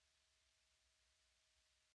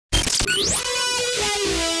The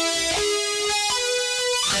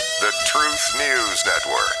Truth News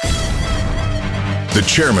Network. The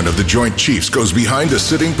chairman of the Joint Chiefs goes behind a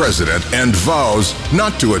sitting president and vows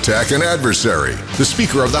not to attack an adversary. The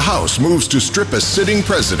Speaker of the House moves to strip a sitting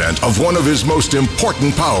president of one of his most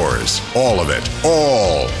important powers. All of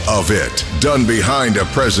it, done behind a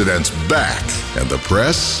president's back. And the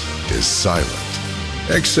press is silent.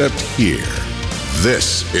 Except here.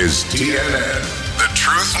 This is TNN, the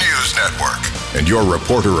Truth News Network. And your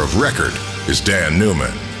reporter of record is Dan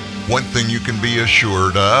Newman. One thing you can be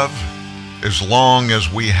assured of, as long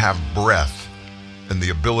as we have breath and the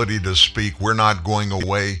ability to speak, we're not going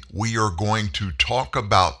away. We are going to talk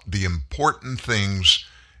about the important things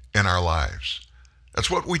in our lives.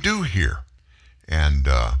 That's what we do here. And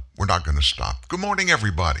we're not going to stop. Good morning,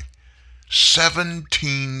 everybody.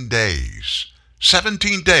 17 days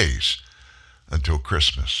until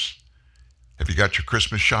Christmas. Have you got your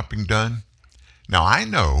Christmas shopping done? Now, I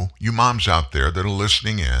know you moms out there that are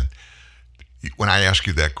listening in, when I ask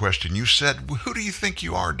you that question, you said, well, who do you think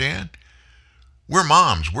you are, Dan? We're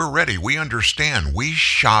moms. We're ready. We understand. We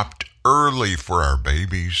shopped early for our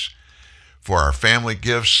babies, for our family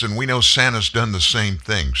gifts, and we know Santa's done the same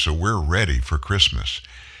thing, so we're ready for Christmas.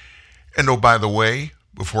 And oh, by the way,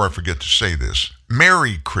 before I forget to say this,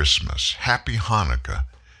 Merry Christmas, Happy Hanukkah,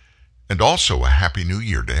 and also a Happy New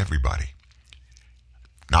Year to everybody.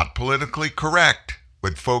 Not politically correct,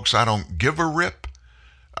 but folks, I don't give a rip.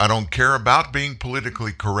 I don't care about being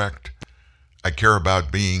politically correct. I care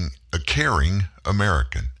about being a caring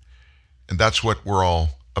American. And that's what we're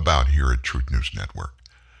all about here at Truth News Network.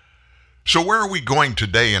 So where are we going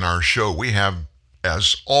today in our show? We have,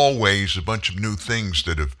 as always, a bunch of new things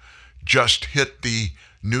that have just hit the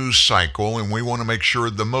news cycle, and we want to make sure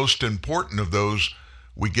the most important of those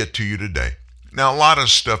we get to you today. Now, a lot of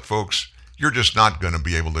stuff, folks, you're just not going to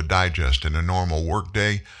be able to digest in a normal work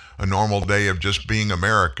day, a normal day of just being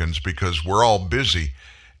Americans, because we're all busy.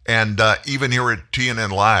 And even here at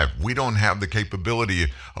TNN Live, we don't have the capability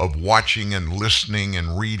of watching and listening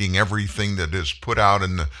and reading everything that is put out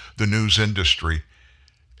in the news industry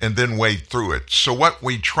and then wade through it. So what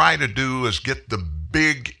we try to do is get the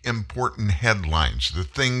big, important headlines, the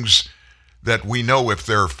things that we know, if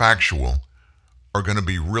they're factual, are going to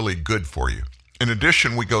be really good for you. In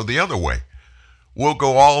addition, we go the other way. We'll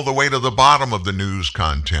go all the way to the bottom of the news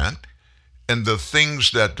content, and the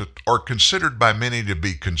things that are considered by many to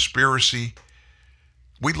be conspiracy,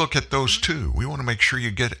 we look at those too. We want to make sure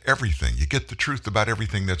you get everything. You get the truth about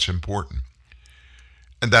everything that's important.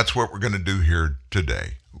 And that's what we're going to do here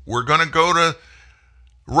today. We're going to go to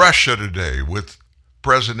Russia today with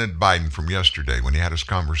President Biden from yesterday when he had his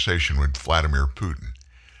conversation with Vladimir Putin.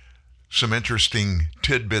 Some interesting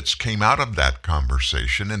tidbits came out of that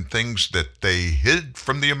conversation and things that they hid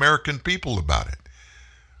from the American people about it.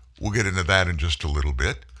 We'll get into that in just a little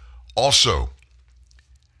bit. Also,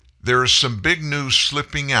 there is some big news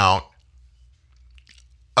slipping out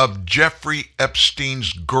of Jeffrey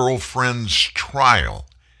Epstein's girlfriend's trial,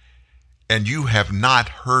 and you have not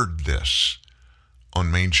heard this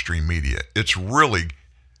on mainstream media. It's really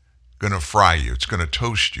going to fry you. It's going to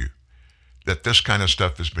toast you that this kind of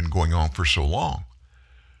stuff has been going on for so long.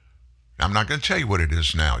 I'm not going to tell you what it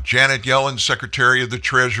is now. Janet Yellen, Secretary of the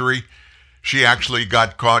Treasury, she actually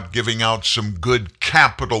got caught giving out some good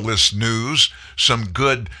capitalist news, some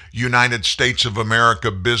good United States of America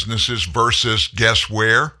businesses versus, guess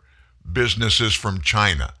where? Businesses from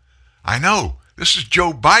China. I know, this is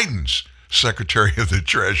Joe Biden's Secretary of the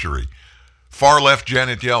Treasury. Far left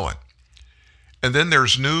Janet Yellen. And then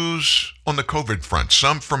there's news on the COVID front,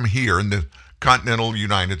 some from here in the continental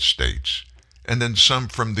United States, and then some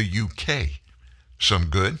from the UK. Some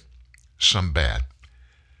good, some bad.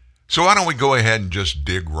 So why don't we go ahead and just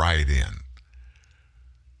dig right in?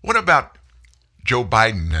 What about Joe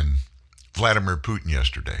Biden and Vladimir Putin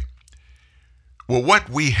yesterday? Well, what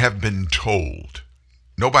we have been told,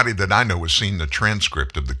 nobody that I know has seen the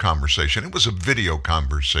transcript of the conversation. It was a video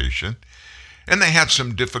conversation. And they had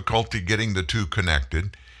some difficulty getting the two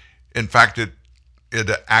connected. In fact, it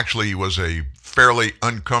actually was a fairly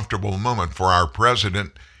uncomfortable moment for our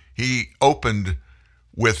president. He opened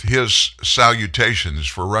with his salutations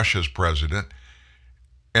for Russia's president,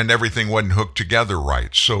 and everything wasn't hooked together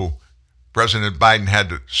right. So President Biden had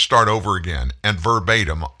to start over again, and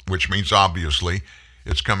verbatim, which means obviously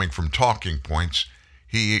it's coming from talking points.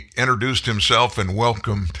 He introduced himself and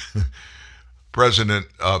welcomed President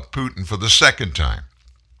Putin for the second time.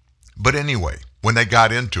 But anyway, when they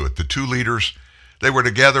got into it, the two leaders, they were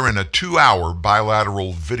together in a 2-hour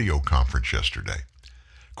bilateral video conference yesterday.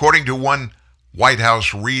 According to one White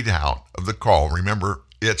House readout of the call, remember,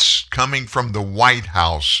 It's coming from the White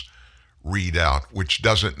House readout, which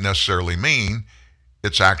doesn't necessarily mean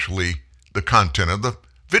it's actually the content of the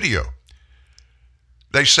video.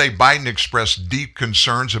 They say Biden expressed deep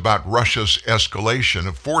concerns about Russia's escalation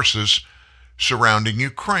of forces surrounding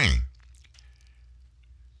Ukraine.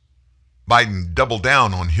 Biden doubled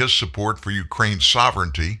down on his support for Ukraine's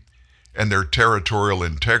sovereignty and their territorial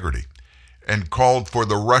integrity and called for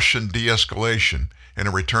the Russian de-escalation and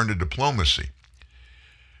a return to diplomacy.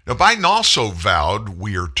 Now, Biden also vowed,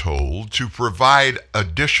 we are told, to provide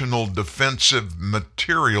additional defensive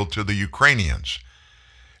material to the Ukrainians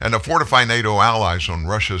and to fortify NATO allies on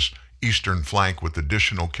Russia's eastern flank with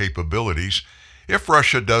additional capabilities if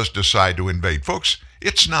Russia does decide to invade. Folks,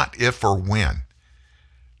 it's not if or when.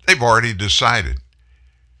 They've already decided.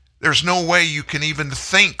 There's no way you can even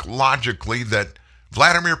think logically that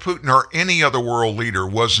Vladimir Putin or any other world leader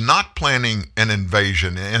was not planning an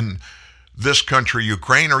invasion in this country,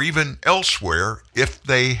 Ukraine, or even elsewhere, if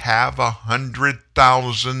they have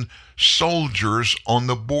 100,000 soldiers on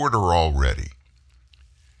the border already.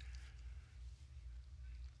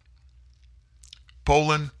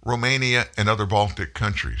 Poland, Romania, and other Baltic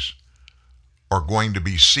countries are going to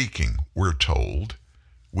be seeking, we're told,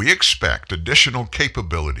 we expect additional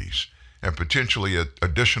capabilities and potentially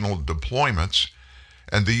additional deployments,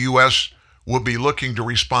 and the U.S. will be looking to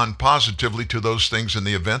respond positively to those things in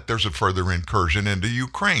the event there's a further incursion into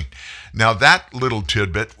Ukraine. Now, that little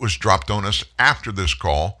tidbit was dropped on us after this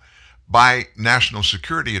call by National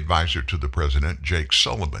Security Advisor to the President, Jake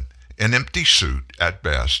Sullivan. An empty suit at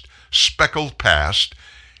best, speckled past.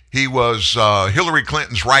 He was Hillary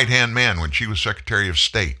Clinton's right-hand man when she was Secretary of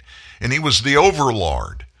State, and he was the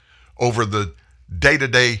overlord over the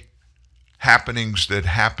day-to-day happenings that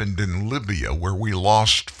happened in Libya, where we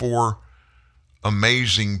lost 4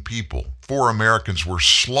 amazing people. 4 Americans were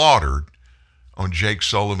slaughtered on Jake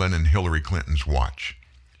Sullivan and Hillary Clinton's watch.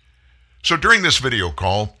 So during this video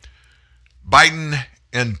call, Biden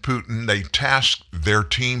and Putin, they tasked their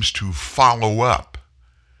teams to follow up.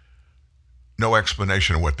 No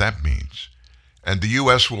explanation of what that means. And the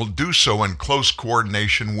U.S. will do so in close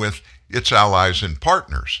coordination with its allies and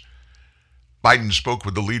partners. Biden spoke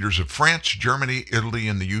with the leaders of France, Germany, Italy,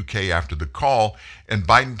 and the UK after the call, and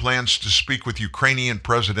Biden plans to speak with Ukrainian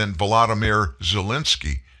President Vladimir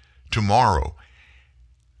Zelensky tomorrow.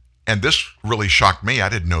 And this really shocked me. I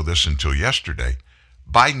didn't know this until yesterday.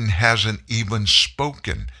 Biden hasn't even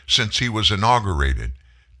spoken since he was inaugurated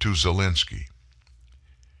to Zelensky.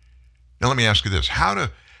 Now let me ask you this. How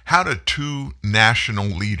do 2 national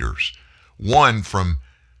leaders, one from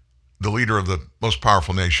the leader of the most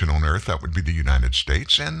powerful nation on earth, that would be the United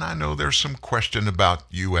States, and I know there's some question about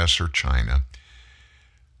U.S. or China,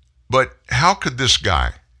 but how could this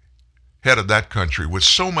guy, head of that country, with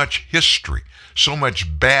so much history, so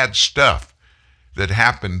much bad stuff that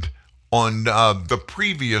happened on the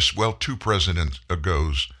previous, 2 presidents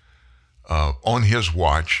ago, on his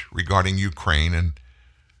watch regarding Ukraine and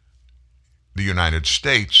the United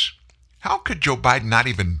States, how could Joe Biden not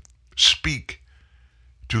even speak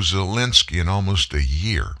to Zelensky in almost a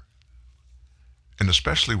year? And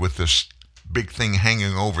especially with this big thing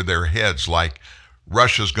hanging over their heads like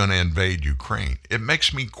Russia's going to invade Ukraine. It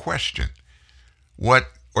makes me question what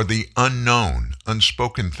are the unknown,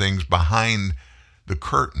 unspoken things behind the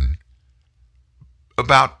curtain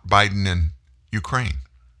about Biden and Ukraine.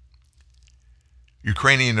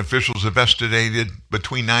 Ukrainian officials have estimated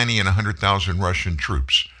between 90 and 100,000 Russian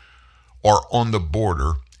troops are on the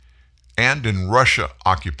border and in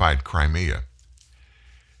Russia-occupied Crimea.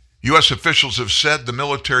 U.S. officials have said the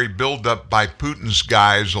military buildup by Putin's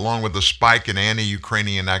guys, along with the spike in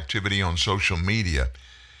anti-Ukrainian activity on social media,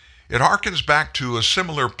 it harkens back to a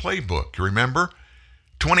similar playbook. You remember?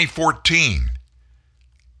 2014,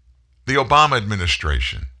 the Obama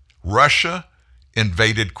administration, Russia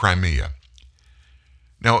invaded Crimea.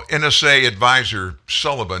 Now, NSA advisor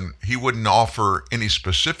Sullivan, he wouldn't offer any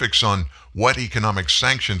specifics on what economic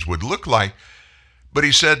sanctions would look like, but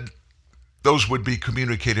he said those would be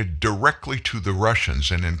communicated directly to the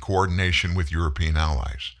Russians and in coordination with European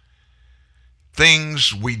allies.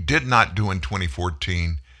 Things we did not do in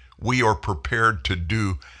 2014, we are prepared to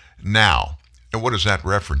do now. And what is that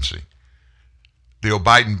referencing? The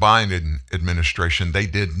Biden administration, they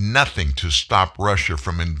did nothing to stop Russia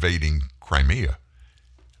from invading Crimea.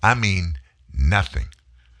 I mean, nothing.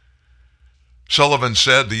 Sullivan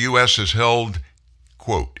said the U.S. has held,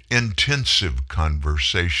 quote, intensive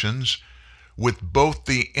conversations with both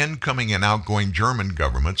the incoming and outgoing German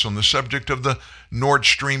governments on the subject of the Nord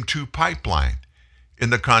Stream 2 pipeline in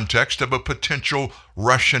the context of a potential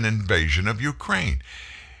Russian invasion of Ukraine.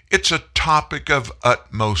 It's a topic of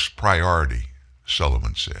utmost priority,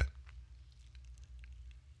 Sullivan said.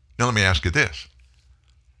 Now let me ask you this.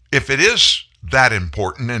 If it is that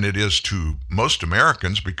important, and it is to most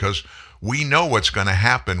Americans, because we know what's going to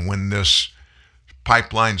happen when this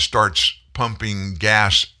pipeline starts pumping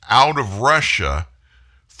gas out of Russia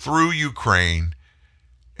through Ukraine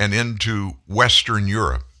and into Western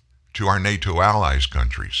Europe to our NATO allies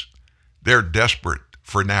countries. They're desperate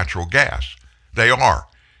for natural gas. They are.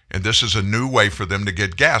 And this is a new way for them to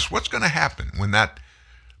get gas. What's going to happen when that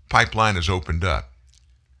pipeline is opened up?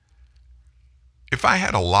 If I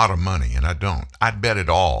had a lot of money, and I don't, I'd bet it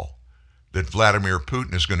all that Vladimir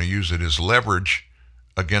Putin is going to use it as leverage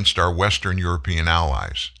against our Western European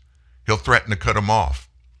allies. He'll threaten to cut them off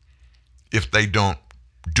if they don't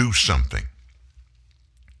do something.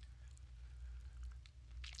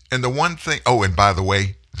 And the one thing, oh, and by the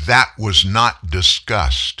way, that was not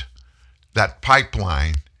discussed. That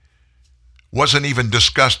pipeline wasn't even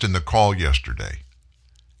discussed in the call yesterday.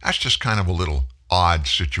 That's just kind of a little odd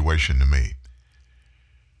situation to me.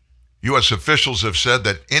 U.S. officials have said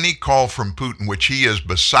that any call from Putin, which he is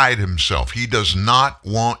beside himself, he does not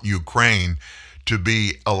want Ukraine to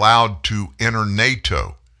be allowed to enter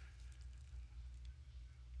NATO.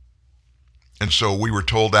 And so we were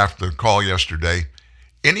told after the call yesterday,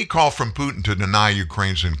 any call from Putin to deny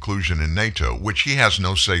Ukraine's inclusion in NATO, which he has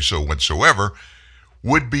no say-so whatsoever,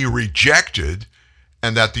 would be rejected,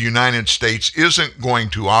 and that the United States isn't going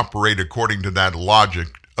to operate according to that logic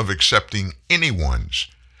of accepting anyone's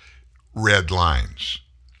red lines.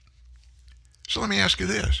 So let me ask you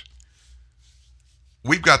this.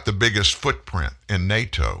 We've got the biggest footprint in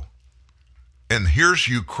NATO, and here's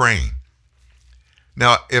Ukraine.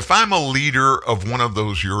 Now, if I'm a leader of one of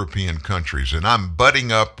those European countries and I'm butting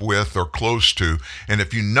up with or close to, and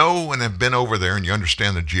if you know and have been over there and you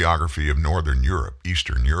understand the geography of Northern Europe,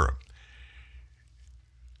 Eastern Europe,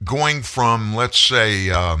 going from, let's say,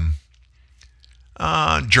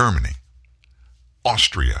 Germany,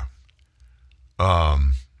 Austria,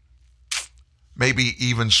 maybe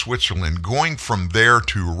even Switzerland, going from there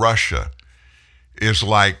to Russia is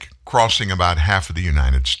like crossing about half of the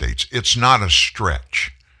United States. It's not a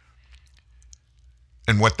stretch.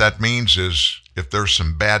 And what that means is if there's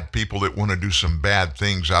some bad people that want to do some bad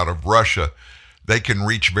things out of Russia, they can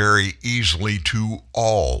reach very easily to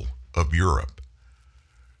all of Europe.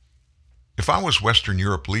 If I was Western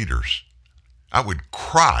Europe leaders, I would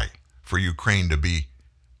cry for Ukraine to be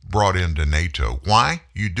brought into NATO. Why?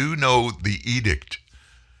 You do know the edict,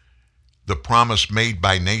 the promise made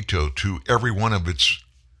by NATO to every one of its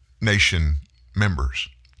nation members.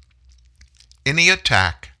 Any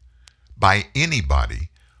attack by anybody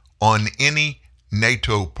on any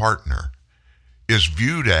NATO partner is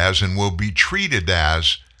viewed as and will be treated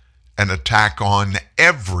as an attack on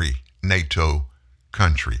every NATO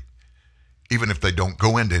country, even if they don't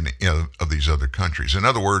go into any of these other countries. In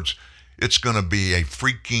other words, it's going to be a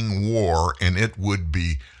freaking war, and it would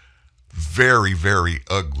be very, very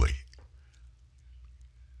ugly.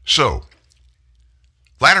 So,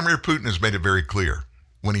 Vladimir Putin has made it very clear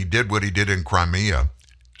when he did what he did in Crimea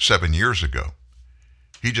 7 years ago.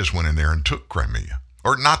 He just went in there and took Crimea,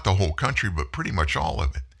 or not the whole country, but pretty much all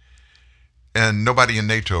of it. And nobody in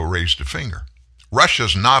NATO raised a finger.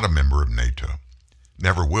 Russia's not a member of NATO,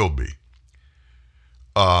 never will be.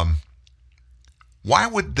 Why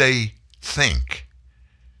would they think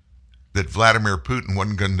that Vladimir Putin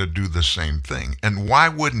wasn't going to do the same thing? And why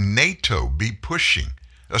would NATO be pushing,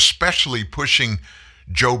 especially pushing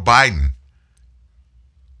Joe Biden,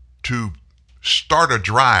 to start a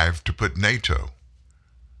drive to put NATO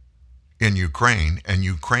in Ukraine and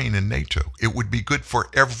Ukraine in NATO? It would be good for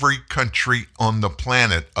every country on the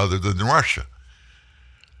planet other than Russia.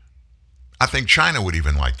 I think China would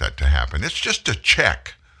even like that to happen. It's just a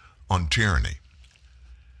check on tyranny.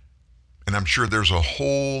 And I'm sure there's a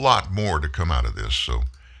whole lot more to come out of this, so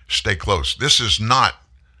stay close. This is not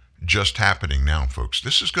just happening now, folks.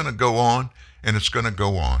 This is going to go on, and it's going to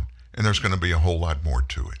go on, and there's going to be a whole lot more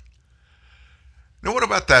to it. Now, what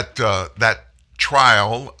about that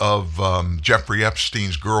trial of Jeffrey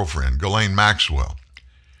Epstein's girlfriend, Ghislaine Maxwell?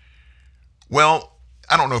 Well,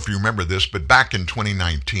 I don't know if you remember this, but back in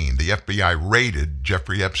 2019, the FBI raided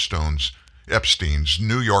Jeffrey Epstein's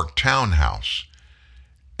New York townhouse.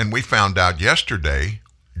 And we found out yesterday,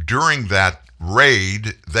 during that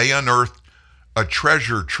raid, they unearthed a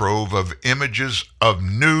treasure trove of images of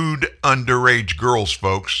nude underage girls,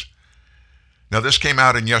 folks. Now, this came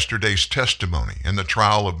out in yesterday's testimony in the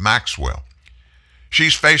trial of Maxwell.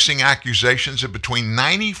 She's facing accusations that between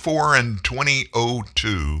 1994 and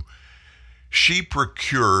 2002, she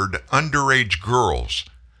procured underage girls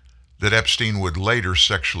that Epstein would later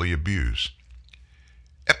sexually abuse.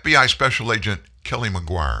 FBI Special Agent Kelly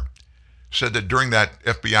McGuire said that during that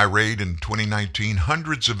FBI raid in 2019,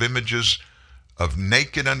 hundreds of images of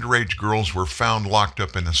naked underage girls were found locked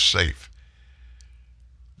up in a safe.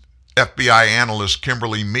 FBI analyst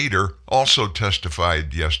Kimberly Meader also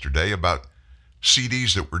testified yesterday about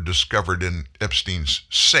CDs that were discovered in Epstein's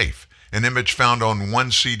safe. An image found on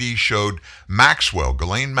one CD showed Maxwell,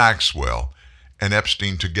 Ghislaine Maxwell, and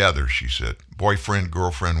Epstein together, she said. Boyfriend,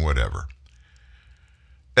 girlfriend, whatever.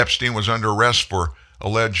 Epstein was under arrest for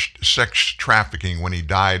alleged sex trafficking when he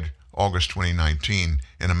died August 2019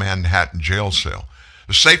 in a Manhattan jail cell.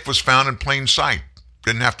 The safe was found in plain sight.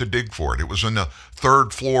 Didn't have to dig for it. It was in the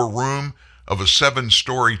third floor room of a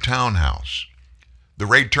 7-story townhouse. The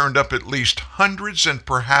raid turned up at least hundreds and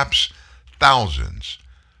perhaps thousands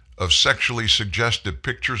of sexually suggestive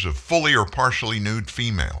pictures of fully or partially nude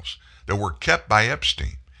females that were kept by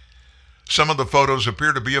Epstein. Some of the photos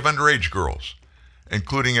appear to be of underage girls,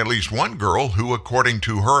 including at least one girl who, according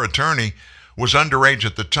to her attorney, was underage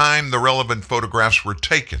at the time the relevant photographs were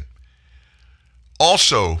taken.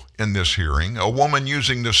 Also in this hearing, a woman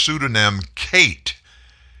using the pseudonym Kate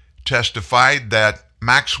testified that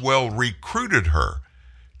Maxwell recruited her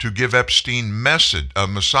to give Epstein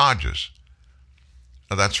massages.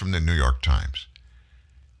 Now, that's from the New York Times.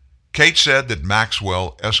 Kate said that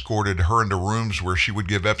Maxwell escorted her into rooms where she would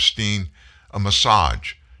give Epstein a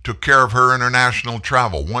massage, took care of her international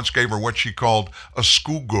travel, once gave her what she called a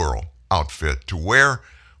schoolgirl outfit to wear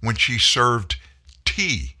when she served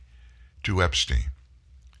tea to Epstein.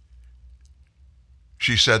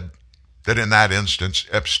 She said that in that instance,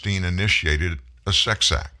 Epstein initiated a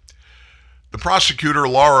sex act. The prosecutor,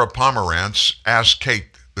 Laura Pomerantz, asked Kate,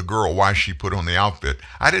 the girl, why she put on the outfit.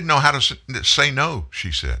 I didn't know how to say no,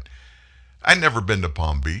 she said. I'd never been to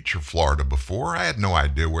Palm Beach or Florida before. I had no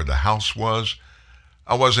idea where the house was.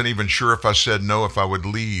 I wasn't even sure if I said no if I would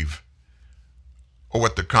leave or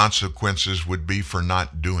what the consequences would be for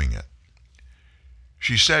not doing it.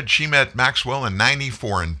 She said she met Maxwell in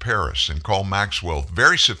 '94 in Paris and called Maxwell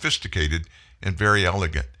very sophisticated and very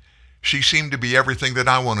elegant. She seemed to be everything that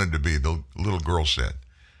I wanted to be, the little girl said.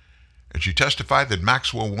 And she testified that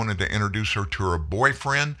Maxwell wanted to introduce her to her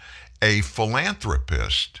boyfriend, a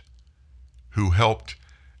philanthropist who helped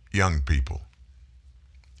young people.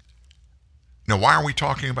 Now, why are we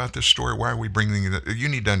talking about this story? Why are we bringing it? You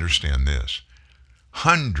need to understand this.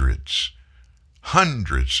 Hundreds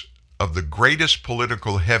of the greatest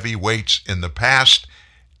political heavyweights in the past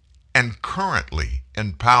and currently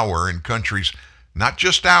in power in countries, not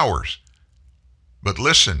just ours, but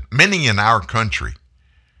listen, many in our country,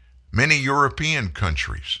 many European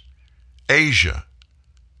countries, Asia,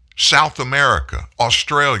 South America,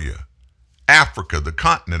 Australia, Africa, the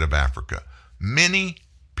continent of Africa, many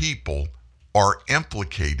people are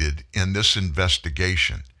implicated in this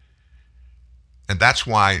investigation. And that's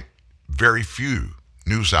why very few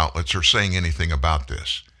news outlets are saying anything about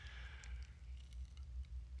this.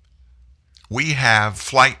 We have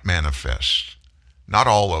flight manifests, not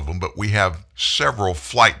all of them, but we have several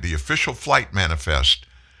the official flight manifest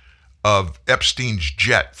of Epstein's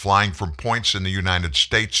jet flying from points in the United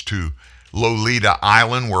States to Lolita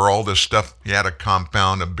Island, where all this stuff, he had a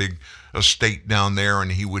compound, a big estate down there,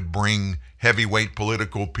 and he would bring heavyweight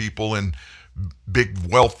political people and big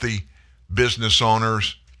wealthy business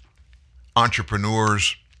owners,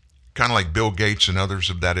 entrepreneurs, kind of like Bill Gates and others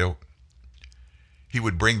of that ilk. He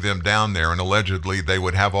would bring them down there, and allegedly they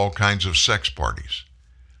would have all kinds of sex parties.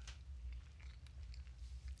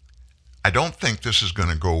 I don't think this is going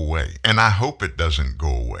to go away, and I hope it doesn't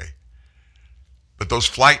go away. But those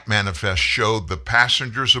flight manifests showed the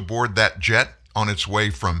passengers aboard that jet on its way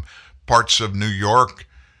from parts of New York,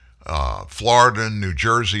 Florida, New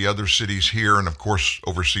Jersey, other cities here, and of course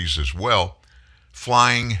overseas as well,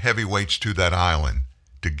 flying heavyweights to that island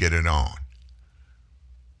to get it on.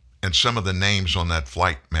 And some of the names on that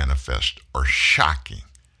flight manifest are shocking.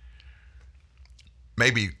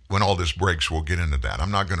 Maybe when all this breaks, we'll get into that.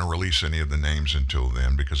 I'm not going to release any of the names until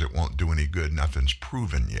then because it won't do any good. Nothing's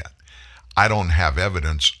proven yet. I don't have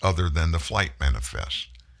evidence other than the flight manifest.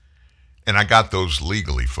 And I got those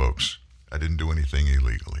legally, folks. I didn't do anything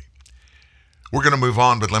illegally. We're going to move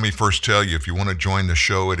on, but let me first tell you, if you want to join the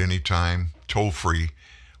show at any time, toll free,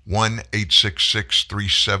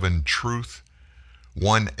 1-866-37-TRUTH,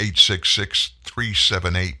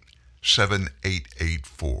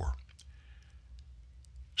 1-866-378-7884.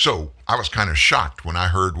 So I was kind of shocked when I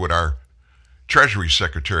heard what our Treasury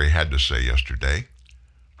Secretary had to say yesterday.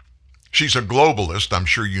 She's a globalist. I'm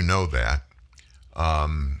sure you know that.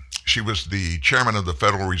 She was the chairman of the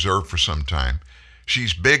Federal Reserve for some time.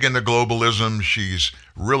 She's big into globalism. She's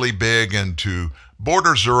really big into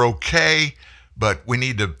borders are okay, but we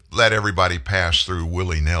need to let everybody pass through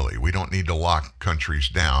willy-nilly. We don't need to lock countries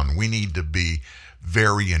down. We need to be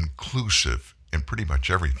very inclusive in pretty much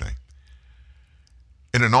everything.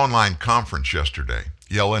 In an online conference yesterday,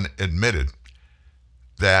 Yellen admitted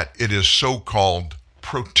that it is so-called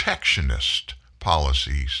protectionist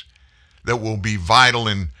policies that will be vital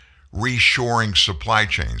in reshoring supply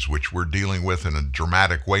chains, which we're dealing with in a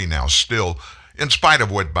dramatic way now still, in spite of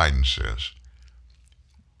what Biden says.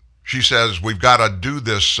 She says we've got to do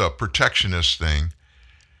this protectionist thing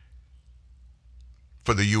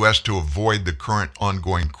for the U.S. to avoid the current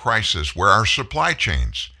ongoing crisis where our supply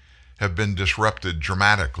chains have been disrupted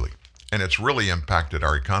dramatically, and it's really impacted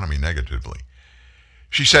our economy negatively.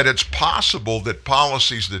 She said it's possible that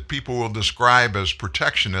policies that people will describe as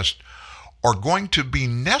protectionist are going to be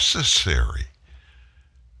necessary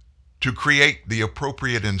to create the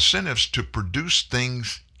appropriate incentives to produce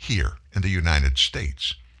things here in the United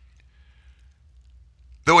States.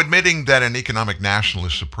 Though admitting that an economic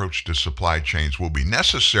nationalist approach to supply chains will be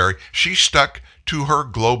necessary, she stuck to her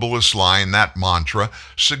globalist line, that mantra,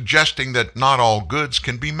 suggesting that not all goods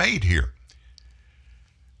can be made here.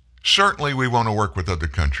 Certainly we want to work with other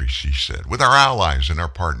countries, she said, with our allies and our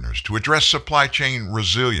partners to address supply chain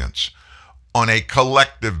resilience on a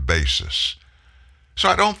collective basis. So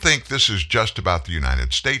I don't think this is just about the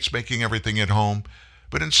United States making everything at home,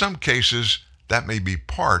 but in some cases that may be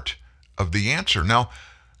part of the answer. Now,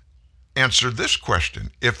 answer this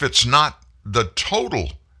question. If it's not the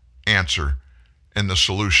total answer and the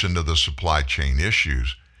solution to the supply chain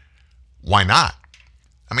issues, why not?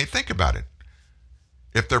 I mean, think about it.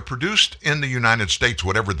 If they're produced in the United States,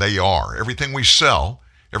 whatever they are, everything we sell,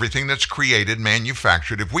 everything that's created,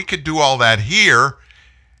 manufactured, if we could do all that here,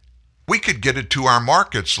 we could get it to our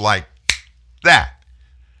markets like that.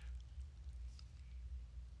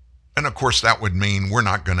 And of course, that would mean we're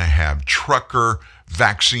not going to have trucker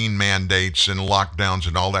vaccine mandates and lockdowns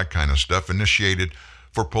and all that kind of stuff initiated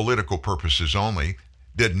for political purposes only.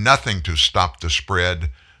 Did nothing to stop the spread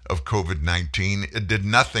of COVID-19. It did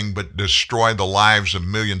nothing but destroy the lives of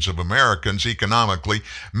millions of Americans economically,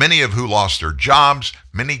 many of who lost their jobs.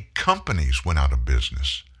 Many companies went out of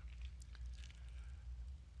business.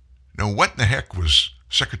 Now, what in the heck was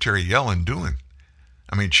Secretary Yellen doing?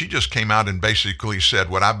 I mean, she just came out and basically said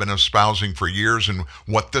what I've been espousing for years and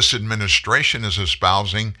what this administration is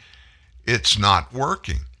espousing, it's not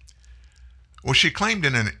working. Well, she claimed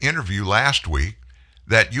in an interview last week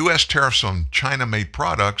that U.S. tariffs on China-made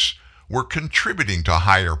products were contributing to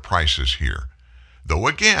higher prices here. Though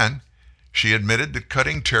again, she admitted that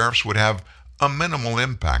cutting tariffs would have a minimal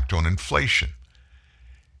impact on inflation.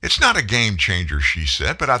 It's not a game changer, she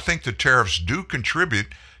said, but I think the tariffs do contribute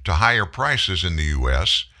to higher prices in the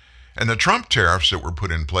U.S. And the Trump tariffs that were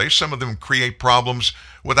put in place, some of them create problems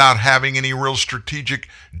without having any real strategic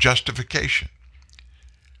justification.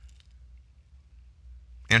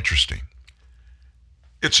 Interesting.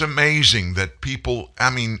 It's amazing that people,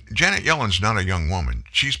 Janet Yellen's not a young woman.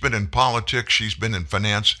 She's been in politics, she's been in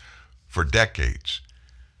finance for decades.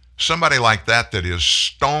 Somebody like that is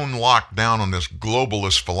stone locked down on this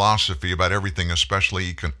globalist philosophy about everything,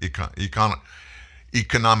 especially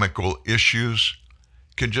economical issues,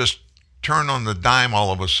 can just turn on the dime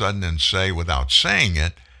all of a sudden and say, without saying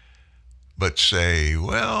it, but say,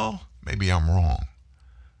 well, maybe I'm wrong.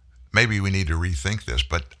 Maybe we need to rethink this.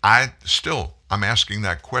 But I'm asking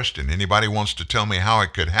that question. Anybody wants to tell me how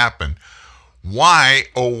it could happen? Why,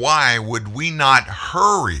 oh why, would we not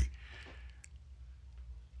hurry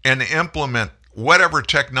and implement whatever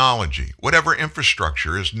technology, whatever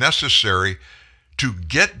infrastructure is necessary to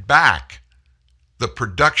get back the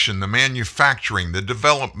production, the manufacturing, the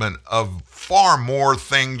development of far more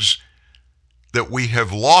things that we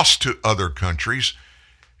have lost to other countries,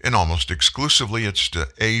 and almost exclusively it's to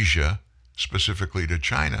Asia, specifically to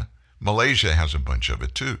China. Malaysia has a bunch of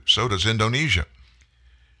it too. So does Indonesia.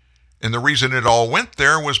 And the reason it all went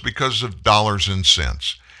there was because of dollars and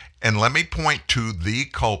cents. And let me point to the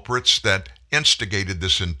culprits that instigated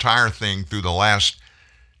this entire thing through the last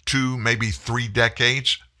 2, maybe 3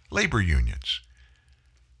 decades: labor unions.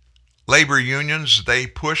 Labor unions, they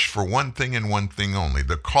push for one thing and one thing only: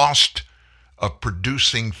 the cost of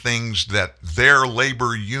producing things that their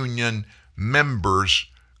labor union members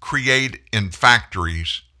create in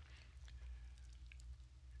factories.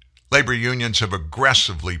 Labor unions have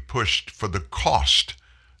aggressively pushed for the cost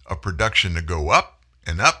of production to go up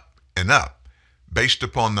and up and up, based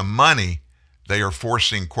upon the money they are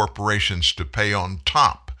forcing corporations to pay on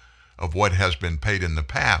top of what has been paid in the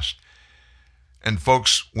past. And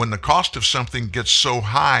folks, when the cost of something gets so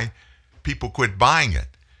high, people quit buying it.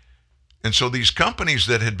 And so these companies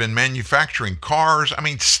that had been manufacturing cars,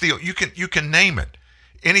 steel, you can name it.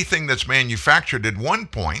 Anything that's manufactured at one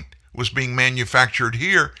point was being manufactured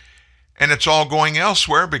here, and it's all going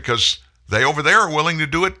elsewhere because they over there are willing to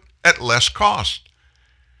do it at less cost.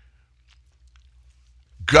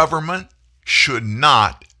 Government should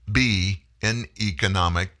not be in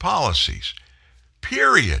economic policies,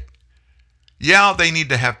 period. Yeah, they need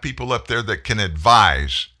to have people up there that can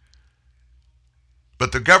advise,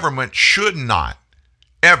 but the government should not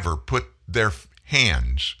ever put their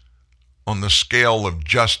hands on the scale of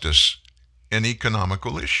justice in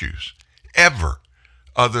economical issues, ever,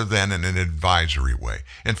 other than in an advisory way.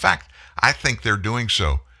 In fact, I think they're doing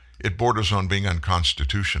so. It borders on being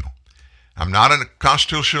unconstitutional. I'm not a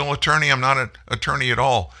constitutional attorney. I'm not an attorney at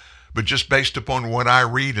all. But just based upon what I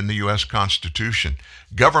read in the U.S. Constitution,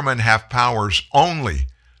 government have powers only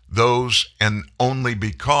those and only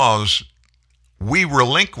because we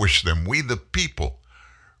relinquish them. We, the people,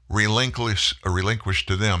 relinquish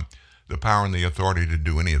to them the power and the authority to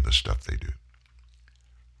do any of the stuff they do.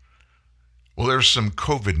 Well, there's some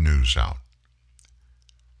COVID news out.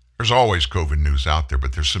 There's always COVID news out there,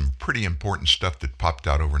 but there's some pretty important stuff that popped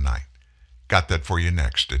out overnight. Got that for you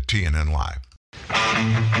next at TNN Live.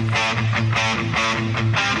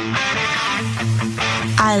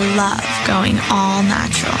 I love going all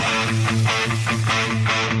natural.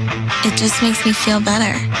 It just makes me feel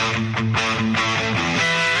better.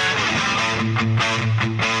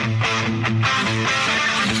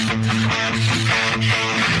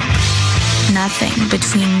 Nothing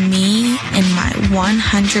between me and my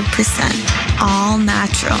 100% all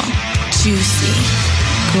natural, juicy,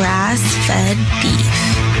 grass-fed beef.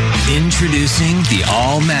 Introducing the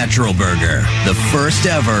All Natural Burger, the first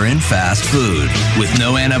ever in fast food, with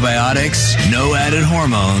no antibiotics, no added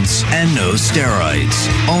hormones, and no steroids.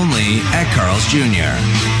 Only at Carl's Jr.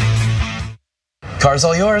 Car's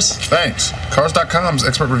all yours. Thanks. Cars.com's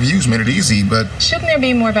expert reviews made it easy, but... Shouldn't there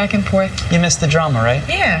be more back and forth? You missed the drama, right?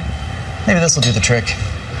 Yeah. Maybe this will do the trick.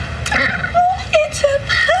 It's a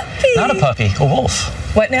puppy. Not a puppy, a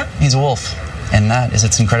wolf. What now? He's a wolf, and that is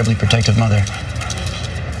its incredibly protective mother.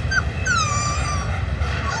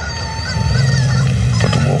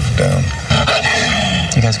 Put the wolf down.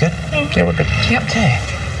 You guys good? Yeah, we're good. Yep. Okay.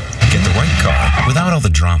 Get the right car without all the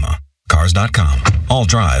drama. Cars.com. All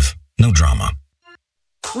drive, no drama.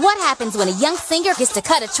 What happens when a young singer gets to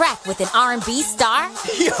cut a track with an R&B star?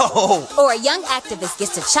 Yo! Or a young activist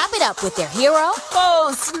gets to chop it up with their hero?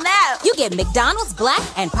 Oh, snap! You get McDonald's Black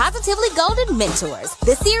and Positively Golden Mentors,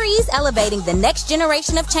 the series elevating the next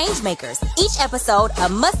generation of changemakers. Each episode, a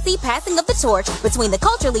must-see passing of the torch between the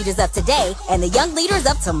culture leaders of today and the young leaders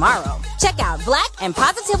of tomorrow. Check out Black and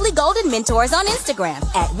Positively Golden Mentors on Instagram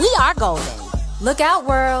at We Are Golden. Look out,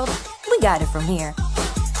 world. We got it from here.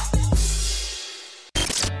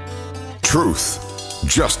 Truth,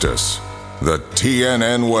 justice, the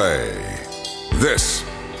TNN way. This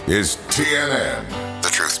is TNN, the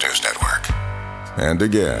Truth News Network. And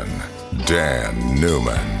again, Dan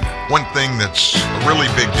Newman. One thing that's a really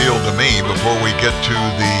big deal to me before we get to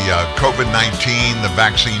the COVID-19, the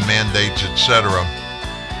vaccine mandates, etc.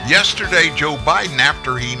 Yesterday, Joe Biden,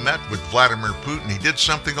 after he met with Vladimir Putin, he did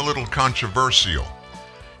something a little controversial.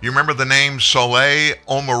 You remember the name Soleil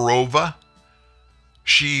Omarova?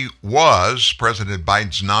 She was President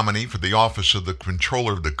Biden's nominee for the office of the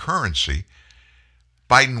Comptroller of the Currency.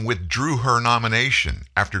 Biden withdrew her nomination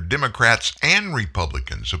after Democrats and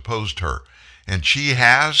Republicans opposed her. And she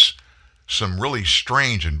has some really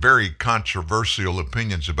strange and very controversial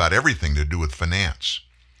opinions about everything to do with finance.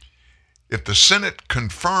 If the Senate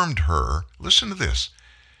confirmed her, listen to this,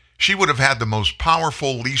 she would have had the most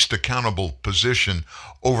powerful, least accountable position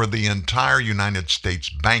over the entire United States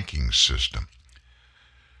banking system.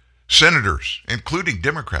 Senators, including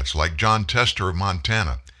Democrats like John Tester of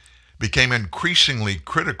Montana, became increasingly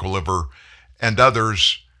critical of her, and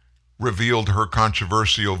others revealed her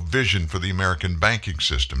controversial vision for the American banking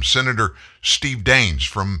system. Senator Steve Daines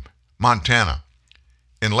from Montana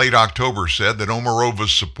in late October said that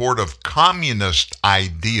Omarova's support of communist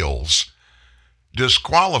ideals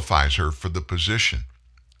disqualifies her for the position.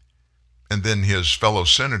 And then his fellow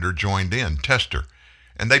senator joined in, Tester,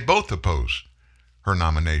 and they both opposed her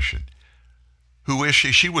nomination. Who is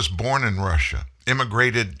she? She was born in Russia,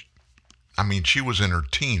 immigrated, she was in her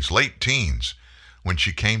teens, late teens, when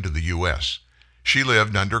she came to the U.S. She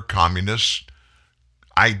lived under communist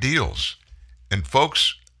ideals. And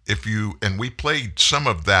folks, we played some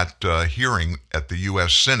of that hearing at the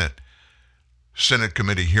U.S. Senate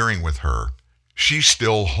committee hearing with her she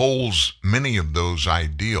still holds many of those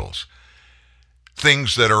ideals.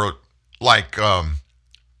 Things that are like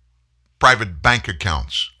private bank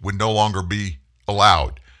accounts would no longer be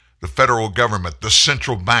allowed. The federal government, the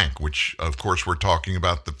central bank, which of course we're talking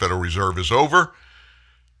about, the Federal Reserve is over.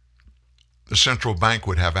 The central bank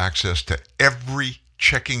would have access to every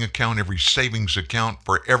checking account, every savings account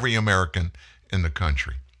for every American in the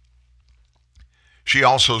country. She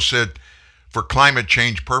also said for climate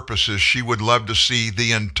change purposes, she would love to see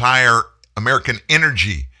the entire American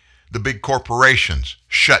energy, the big corporations,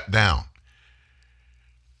 shut down.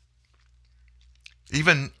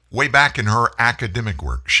 Even way back in her academic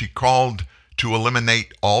work, she called to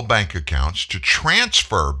eliminate all bank accounts, to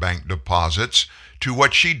transfer bank deposits to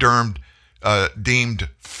what she deemed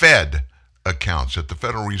Fed accounts at the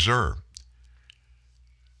Federal Reserve.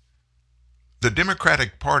 The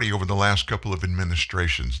Democratic Party over the last couple of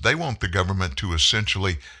administrations, they want the government to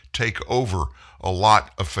essentially take over a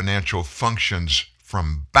lot of financial functions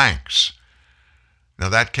from banks. Now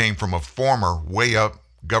that came from a former way up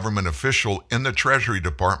government official in the Treasury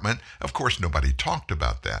Department. Of course, nobody talked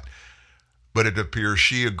about that. But it appears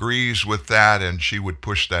she agrees with that, and she would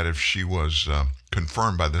push that if she was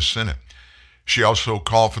confirmed by the Senate. She also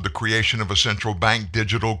called for the creation of a central bank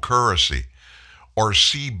digital currency, or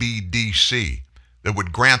CBDC, that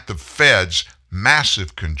would grant the feds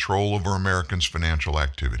massive control over Americans' financial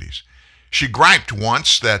activities. She griped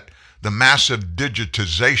once that the massive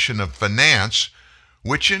digitization of finance,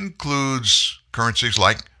 which includes currencies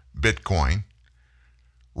like Bitcoin,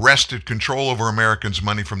 wrested control over Americans'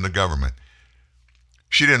 money from the government.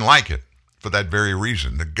 She didn't like it for that very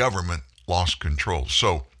reason. The government lost control.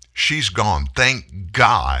 So she's gone. Thank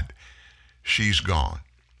God she's gone.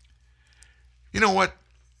 You know what?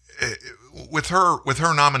 With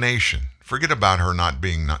her nomination, forget about her not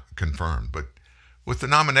being confirmed, but with the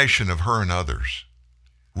nomination of her and others,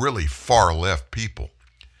 really far left people,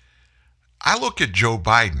 I look at Joe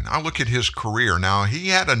Biden. I look at his career. Now, he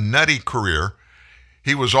had a nutty career.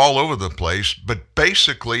 He was all over the place, but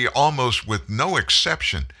basically, almost with no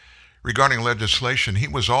exception, regarding legislation, he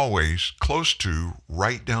was always close to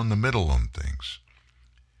right down the middle on things.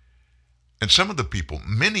 And some of the people,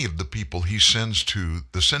 many of the people he sends to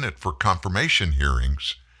the Senate for confirmation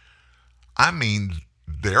hearings, I mean,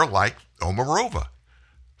 they're like Omarova,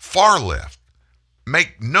 far left,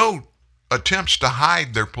 make no attempts to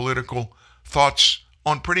hide their political thoughts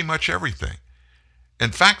on pretty much everything. In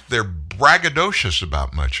fact, they're braggadocious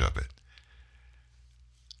about much of it.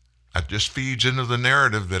 That just feeds into the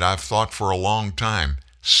narrative that I've thought for a long time.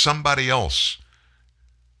 Somebody else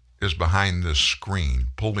is behind this screen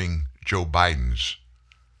pulling Joe Biden's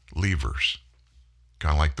levers,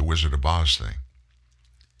 kind of like the Wizard of Oz thing.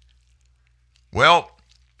 Well,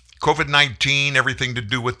 COVID-19, everything to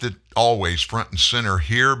do with it, always front and center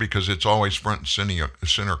here because it's always front and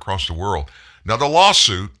center across the world. Another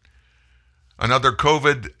lawsuit, another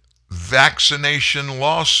COVID vaccination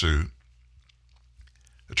lawsuit.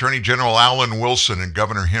 Attorney General Alan Wilson and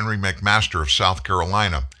Governor Henry McMaster of South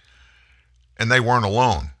Carolina, and they weren't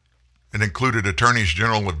alone. It included attorneys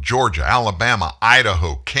general of Georgia, Alabama,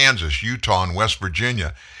 Idaho, Kansas, Utah, and West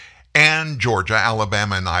Virginia, and Georgia,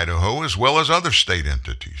 Alabama, and Idaho, as well as other state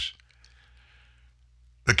entities.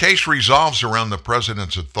 The case resolves around the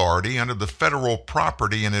president's authority under the Federal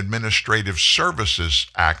Property and Administrative Services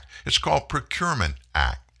Act. It's called Procurement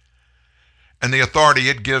Act. And the authority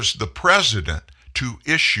it gives the president to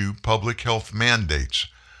issue public health mandates,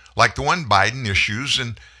 like the one Biden issues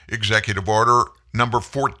in Executive Order number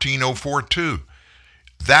 14042.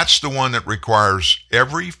 That's the one that requires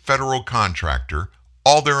every federal contractor,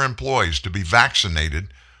 all their employees, to be vaccinated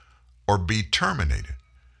or be terminated.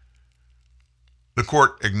 The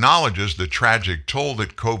court acknowledges the tragic toll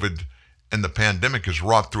that COVID and the pandemic has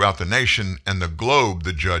wrought throughout the nation and the globe,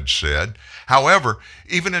 the judge said. However,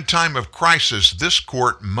 even in time of crisis, this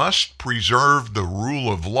court must preserve the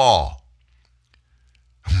rule of law.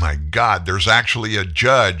 Oh my God, there's actually a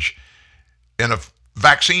judge in a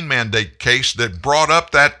vaccine mandate case that brought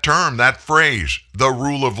up that term, that phrase, the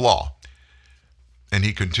rule of law. And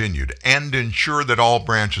he continued, and ensure that all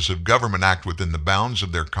branches of government act within the bounds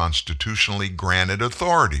of their constitutionally granted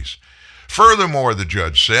authorities. Furthermore, the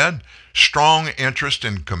judge said, strong interest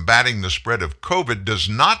in combating the spread of COVID does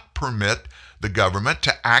not permit the government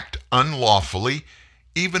to act unlawfully,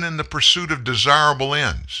 even in the pursuit of desirable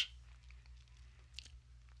ends.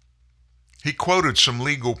 He quoted some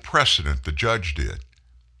legal precedent, the judge did,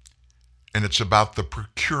 and it's about the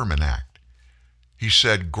Procurement Act. He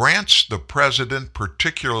said, grants the president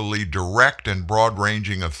particularly direct and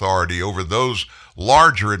broad-ranging authority over those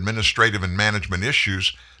larger administrative and management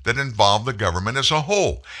issues that involve the government as a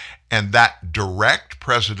whole. And that direct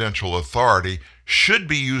presidential authority should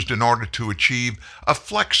be used in order to achieve a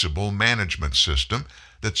flexible management system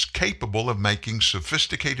that's capable of making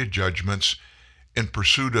sophisticated judgments in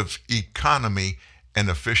pursuit of economy and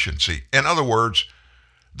efficiency. In other words,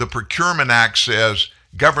 the Procurement Act says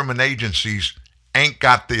government agencies ain't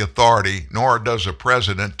got the authority, nor does a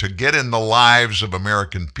president, to get in the lives of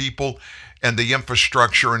American people and the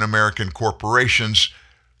infrastructure in American corporations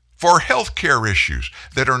for health care issues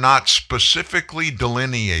that are not specifically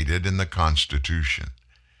delineated in the Constitution.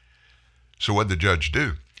 So what did the judge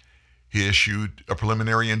do? He issued a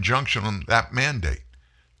preliminary injunction on that mandate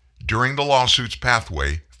during the lawsuit's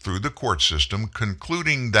pathway through the court system,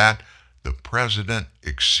 concluding that the president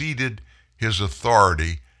exceeded his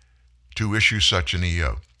authority to issue such an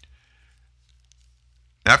EO.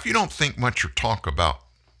 Now, if you don't think much or talk about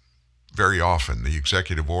very often the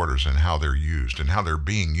executive orders and how they're used and how they're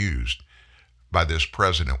being used by this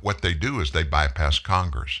president, what they do is they bypass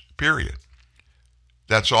Congress, period.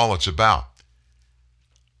 That's all it's about.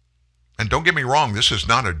 And don't get me wrong, this is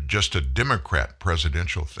not just a Democrat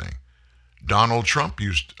presidential thing. Donald Trump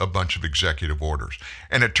used a bunch of executive orders.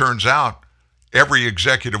 And it turns out every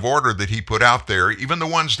executive order that he put out there, even the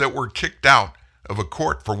ones that were kicked out of a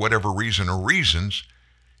court for whatever reason or reasons,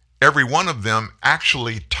 every one of them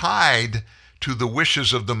actually tied to the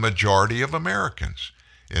wishes of the majority of Americans.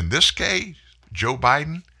 In this case, Joe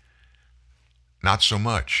Biden, not so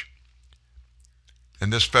much.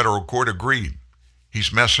 And this federal court agreed.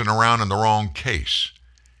 He's messing around in the wrong case.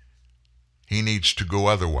 He needs to go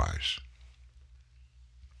otherwise.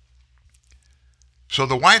 So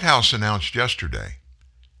the White House announced yesterday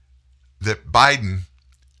that Biden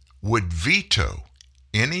would veto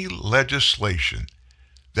any legislation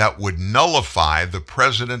that would nullify the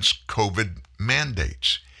president's COVID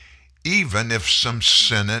mandates, even if some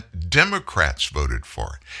Senate Democrats voted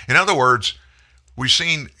for it. In other words, we've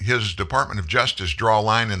seen his Department of Justice draw a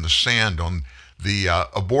line in the sand on the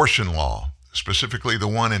abortion law, specifically the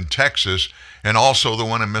one in Texas and also the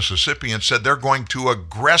one in Mississippi, and said they're going to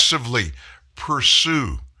aggressively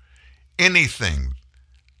pursue anything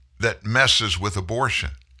that messes with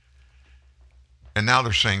abortion. And now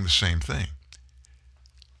they're saying the same thing.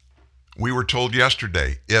 We were told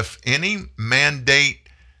yesterday, if any mandate,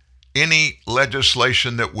 any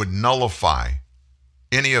legislation that would nullify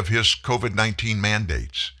any of his COVID-19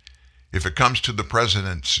 mandates, if it comes to the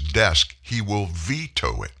president's desk, he will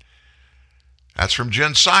veto it. That's from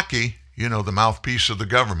Jen Psaki, the mouthpiece of the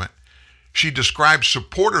government. She described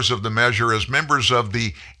supporters of the measure as members of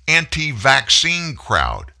the anti-vaccine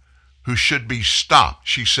crowd who should be stopped.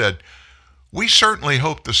 She said, "We certainly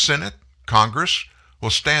hope the Senate, Congress,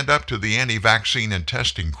 will stand up to the anti-vaccine and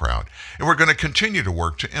testing crowd, and we're going to continue to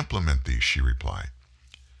work to implement these," she replied.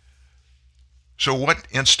 So what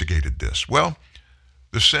instigated this? Well,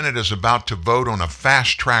 the Senate is about to vote on a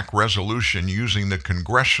fast-track resolution using the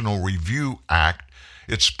Congressional Review Act.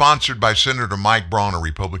 It's sponsored by Senator Mike Braun, a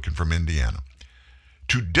Republican from Indiana,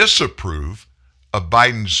 to disapprove of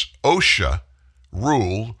Biden's OSHA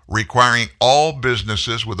rule requiring all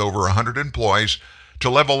businesses with over 100 employees to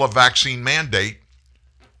level a vaccine mandate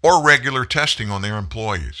or regular testing on their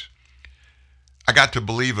employees. I got to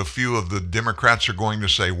believe a few of the Democrats are going to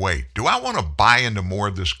say, wait, do I want to buy into more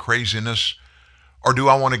of this craziness, or do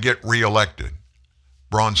I want to get reelected?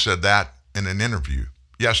 Braun said that in an interview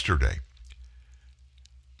yesterday.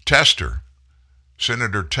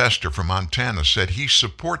 Senator Tester from Montana, said he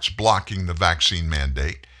supports blocking the vaccine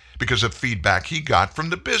mandate because of feedback he got from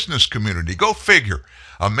the business community. Go figure.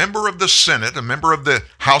 A member of the Senate, a member of the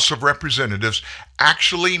House of Representatives,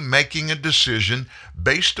 actually making a decision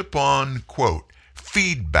based upon, quote,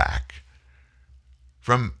 feedback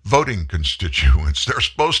from voting constituents. They're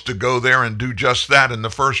supposed to go there and do just that in the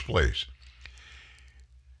first place.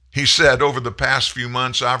 He said, over the past few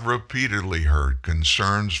months, I've repeatedly heard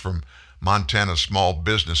concerns from Montana small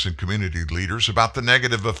business and community leaders about the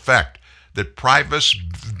negative effect that private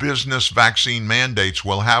business vaccine mandates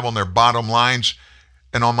will have on their bottom lines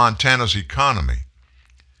and on Montana's economy.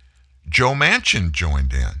 Joe Manchin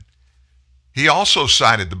joined in. He also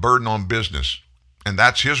cited the burden on business, and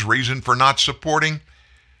that's his reason for not supporting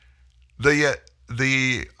the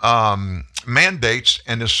mandates,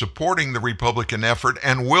 and is supporting the Republican effort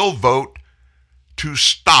and will vote to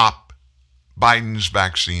stop Biden's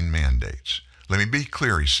vaccine mandates. Let me be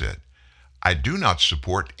clear, he said. I do not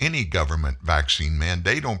support any government vaccine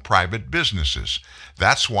mandate on private businesses.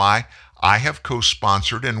 That's why I have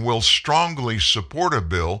co-sponsored and will strongly support a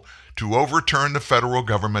bill to overturn the federal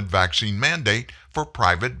government vaccine mandate for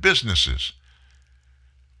private businesses.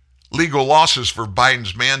 Legal losses for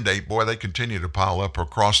Biden's mandate, boy, they continue to pile up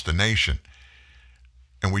across the nation.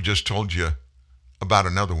 And we just told you about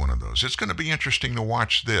another one of those. It's going to be interesting to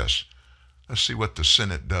watch this. Let's see what the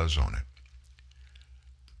Senate does on it.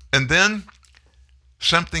 And then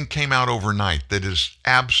something came out overnight that is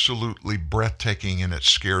absolutely breathtaking, and it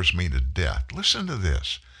scares me to death. Listen to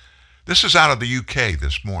this. This is out of the UK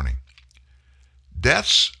this morning.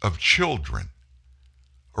 Deaths of children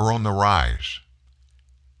are on the rise.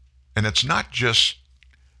 And it's not just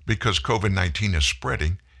because COVID-19 is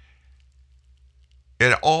spreading.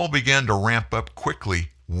 It all began to ramp up quickly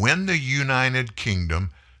when the United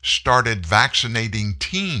Kingdom started vaccinating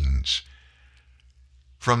teens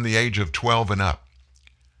from the age of 12 and up.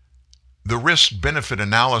 The risk-benefit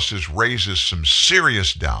analysis raises some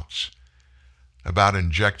serious doubts about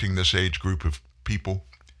injecting this age group of people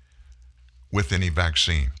with any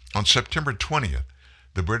vaccine. On September 20th,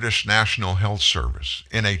 the British National Health Service,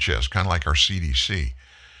 NHS, kind of like our CDC,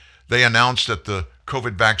 they announced that the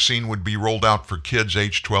COVID vaccine would be rolled out for kids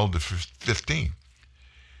aged 12 to 15.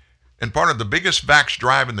 And part of the biggest vax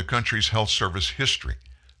drive in the country's health service history,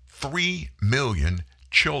 3 million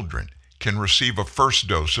children can receive a first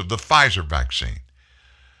dose of the Pfizer vaccine.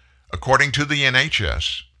 According to the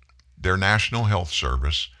NHS, their National Health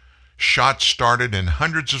Service, shots started in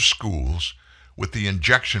hundreds of schools, with the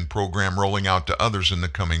injection program rolling out to others in the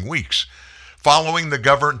coming weeks. Following the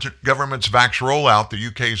government's vax rollout, the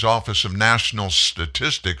UK's Office of National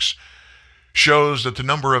Statistics shows that the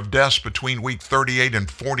number of deaths between week 38 and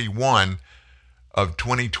 41 of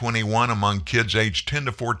 2021 among kids aged 10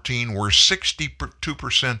 to 14 were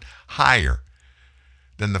 62% higher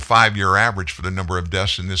than the 5-year average for the number of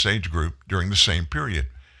deaths in this age group during the same period.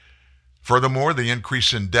 Furthermore, the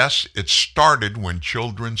increase in deaths, it started when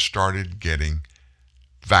children started getting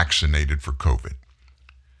vaccinated for COVID.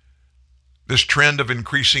 This trend of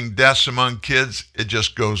increasing deaths among kids, it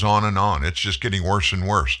just goes on and on. It's just getting worse and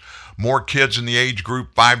worse. More kids in the age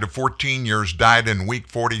group 5 to 14 years died in week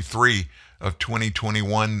 43 of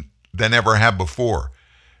 2021 than ever have before.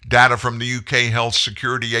 Data from the UK Health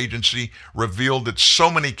Security Agency revealed that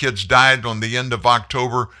so many kids died on the end of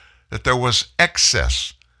October that there was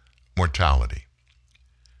excess mortality.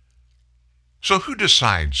 So who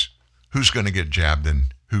decides who's going to get jabbed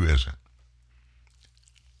and who isn't?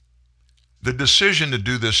 The decision to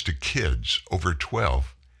do this to kids over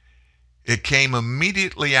 12, it came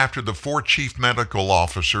immediately after the 4 chief medical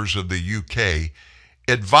officers of the UK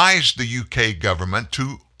advised the UK government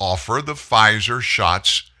to offer the Pfizer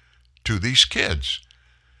shots to these kids.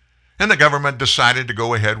 And the government decided to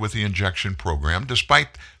go ahead with the injection program,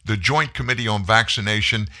 despite the Joint Committee on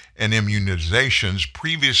Vaccination and Immunizations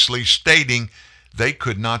previously stating they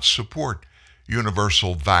could not support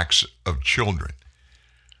universal vax of children.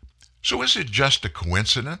 So is it just a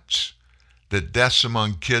coincidence that deaths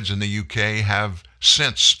among kids in the UK have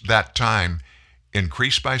since that time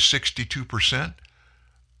increased by 62%?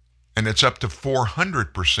 And it's up to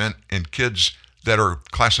 400% in kids that are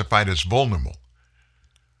classified as vulnerable.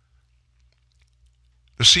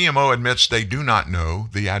 The CMO admits they do not know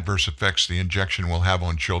the adverse effects the injection will have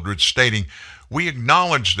on children, stating, "We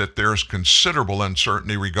acknowledge that there is considerable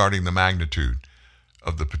uncertainty regarding the magnitude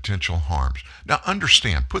of the potential harms." Now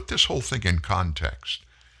understand, put this whole thing in context.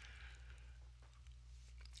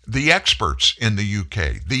 The experts in the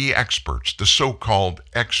UK, the experts, the so-called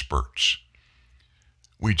experts,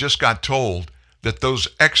 we just got told that those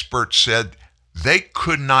experts said they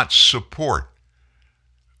could not support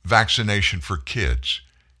vaccination for kids.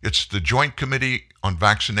 It's the Joint Committee on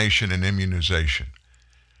Vaccination and Immunization.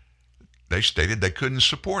 They stated they couldn't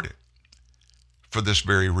support it for this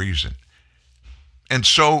very reason. And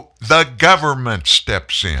so the government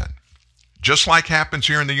steps in, just like happens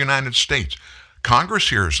here in the United States. Congress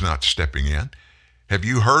here is not stepping in. Have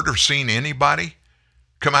you heard or seen anybody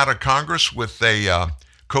come out of Congress with a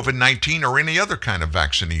COVID-19 or any other kind of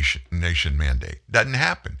vaccination mandate? Doesn't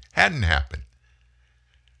happen. Hadn't happened.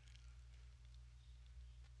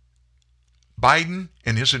 Biden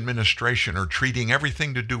and his administration are treating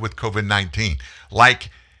everything to do with COVID-19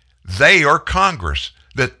 like they are Congress,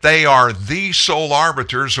 that they are the sole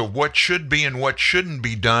arbiters of what should be and what shouldn't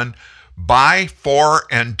be done by, for,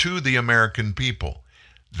 and to the American people.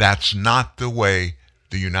 That's not the way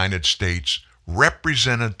the United States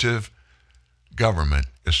representative government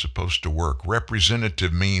is supposed to work.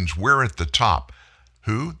 Representative means we're at the top.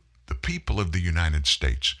 Who? The people of the United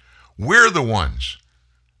States. We're the ones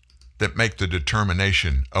that make the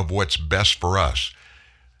determination of what's best for us.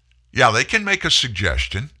 Yeah, they can make a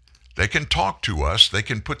suggestion. They can talk to us. They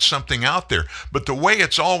can put something out there. But the way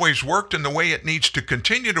it's always worked and the way it needs to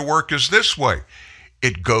continue to work is this way.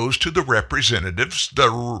 It goes to the representatives,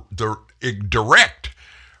 the direct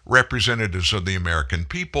representatives of the American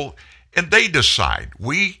people, and they decide.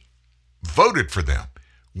 We voted for them.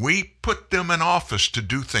 We put them in office to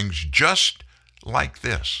do things just like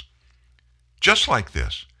this. Just like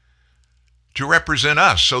this. To represent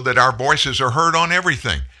us so that our voices are heard on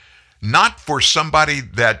everything. Not for somebody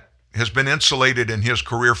that has been insulated in his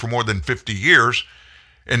career for more than 50 years,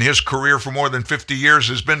 and his career for more than 50 years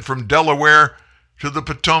has been from Delaware to the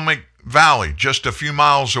Potomac Valley, just a few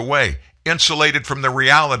miles away, insulated from the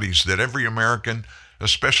realities that every American,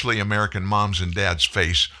 especially American moms and dads,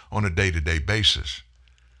 face on a day-to-day basis.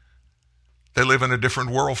 They live in a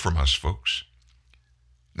different world from us, folks.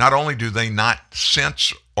 Not only do they not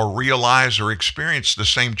sense or realize or experience the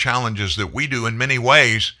same challenges that we do in many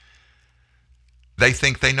ways, they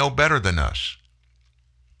think they know better than us.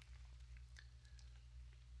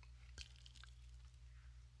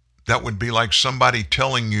 That would be like somebody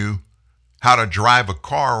telling you how to drive a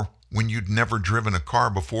car when you'd never driven a car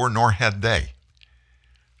before, nor had they.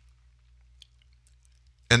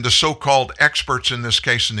 And the so-called experts in this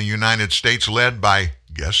case in the United States, led by,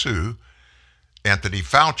 guess who? Anthony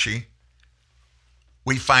Fauci,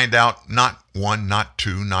 we find out not one, not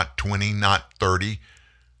two, not 20, not 30,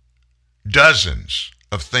 dozens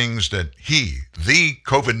of things that he, the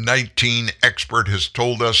COVID-19 expert, has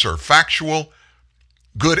told us are factual,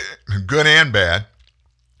 good and bad,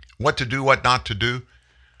 what to do, what not to do,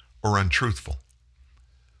 or untruthful.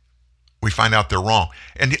 We find out they're wrong.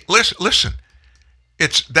 And listen,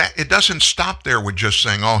 it doesn't stop there with just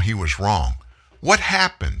saying, oh, he was wrong. What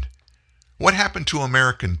happened? What happened to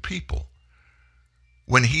American people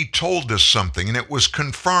when he told us something and it was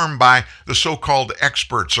confirmed by the so-called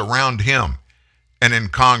experts around him and in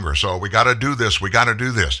Congress? Oh, we got to do this. We got to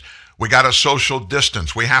do this. We got to social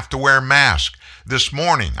distance. We have to wear masks. This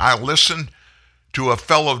morning, I listened to a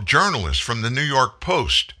fellow journalist from the New York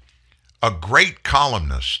Post, a great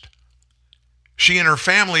columnist. She and her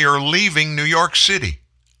family are leaving New York City.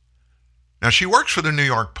 Now, she works for the New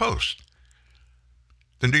York Post.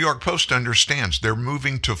 The New York Post understands they're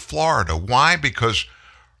moving to Florida. Why? Because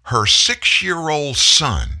her 6-year-old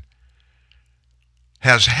son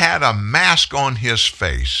has had a mask on his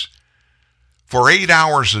face for 8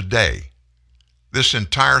 hours a day this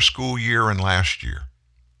entire school year and last year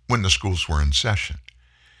when the schools were in session.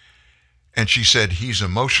 And she said he's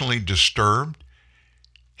emotionally disturbed.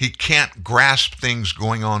 He can't grasp things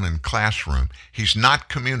going on in classroom. He's not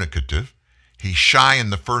communicative. He's shy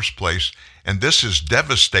in the first place, and this is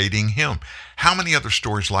devastating him. How many other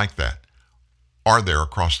stories like that are there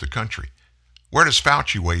across the country? Where does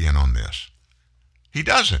Fauci weigh in on this? He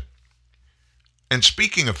doesn't. And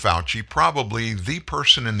speaking of Fauci, probably the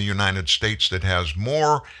person in the United States that has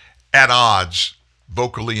more at odds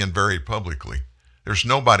vocally and very publicly. There's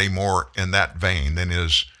nobody more in that vein than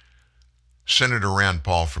is Senator Rand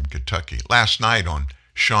Paul from Kentucky. Last night on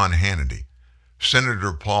Sean Hannity,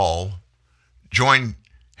 Senator Paul joined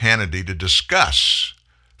Hannity to discuss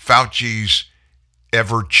Fauci's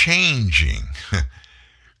ever-changing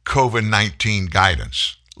COVID-19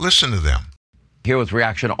 guidance. Listen to them. Here with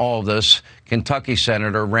reaction to all of this, Kentucky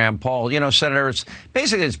Senator Rand Paul. You know, Senator,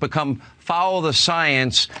 it's become follow the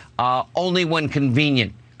science only when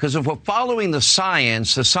convenient. Because if we're following the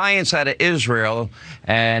science out of Israel,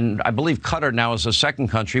 and I believe Qatar now is the second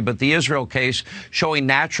country, but the Israel case showing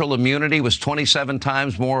natural immunity was 27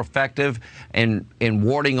 times more effective in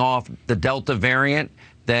warding off the Delta variant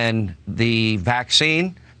than the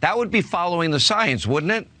vaccine, that would be following the science,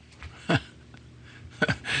 wouldn't it?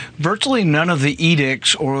 Virtually none of the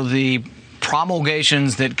edicts or the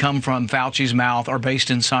promulgations that come from Fauci's mouth are based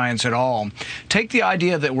in science at all. Take the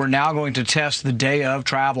idea that we're now going to test the day of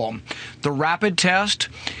travel. The rapid test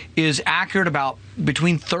is accurate about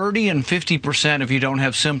between 30 and 50% if you don't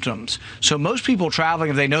have symptoms. So most people traveling,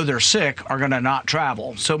 if they know they're sick, are going to not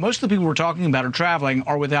travel. So most of the people we're talking about are traveling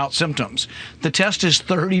are without symptoms. The test is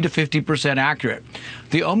 30 to 50% accurate.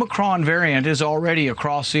 The Omicron variant is already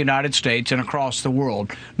across the United States and across the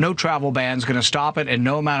world. No travel ban is going to stop it, and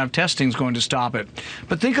no amount of testing is going to stop it.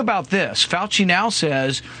 But think about this. Fauci now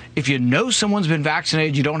says if you know someone's been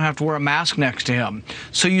vaccinated, you don't have to wear a mask next to him.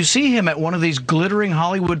 So you see him at one of these glittering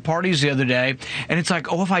Hollywood parties the other day, And it's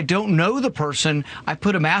like, oh, if I don't know the person, I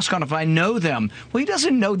put a mask on if I know them. Well, he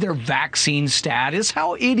doesn't know their vaccine status.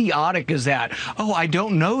 How idiotic is that? Oh, I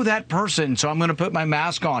don't know that person, so I'm going to put my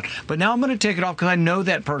mask on. But now I'm going to take it off because I know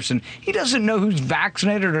that person. He doesn't know who's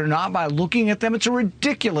vaccinated or not by looking at them. It's a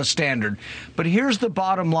ridiculous standard. But here's the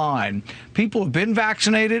bottom line. People who've been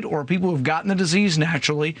vaccinated or people who've gotten the disease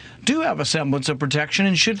naturally do have a semblance of protection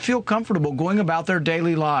and should feel comfortable going about their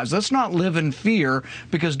daily lives. Let's not live in fear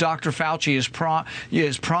because Dr. Fauci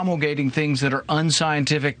is promulgating things that are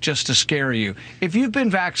unscientific just to scare you. If you've been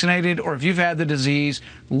vaccinated or if you've had the disease,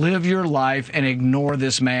 live your life and ignore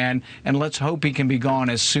this man, and let's hope he can be gone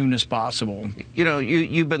as soon as possible. You know,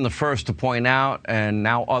 you've been the first to point out, and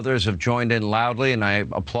now others have joined in loudly, and I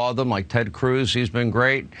applaud them, like Ted Cruz. He's been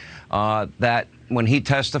great. That when he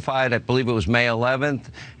testified, I believe it was May 11th,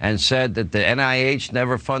 and said that the NIH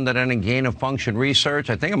never funded any gain-of-function research.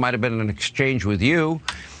 I think it might have been an exchange with you.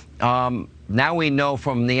 Now we know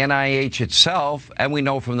from the NIH itself, and we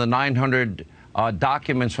know from the 900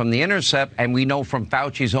 documents from The Intercept, and we know from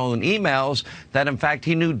Fauci's own emails that, in fact,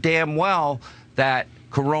 he knew damn well that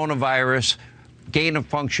coronavirus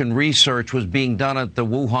gain-of-function research was being done at the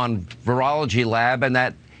Wuhan virology lab and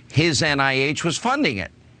that his NIH was funding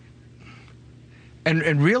it.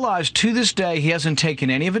 And realize to this day he hasn't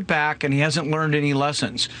taken any of it back and he hasn't learned any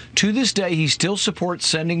lessons. To this day, he still supports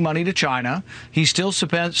sending money to China. He still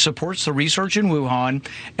supports the research in Wuhan,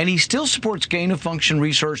 and he still supports gain-of-function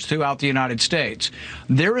research throughout the United States.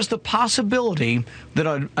 There is the possibility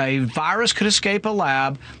that a virus could escape a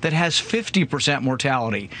lab that has 50%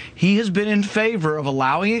 mortality. He has been in favor of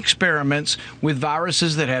allowing experiments with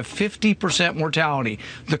viruses that have 50% mortality.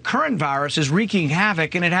 The current virus is wreaking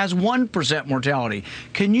havoc, and it has 1% mortality.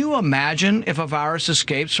 Can you imagine if a virus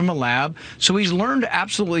escapes from a lab? So he's learned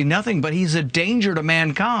absolutely nothing, but he's a danger to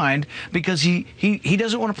mankind because he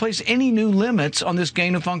doesn't want to place any new limits on this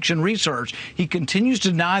gain-of-function research. He continues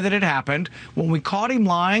to deny that it happened. When we caught him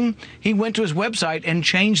lying, he went to his website and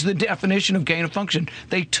changed the definition of gain-of-function.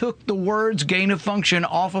 They took the words gain-of-function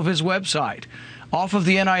off of his website, off of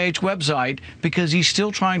the NIH website, because he's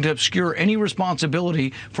still trying to obscure any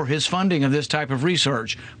responsibility for his funding of this type of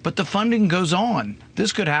research. But the funding goes on.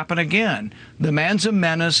 This could happen again. The man's a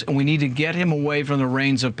menace, and we need to get him away from the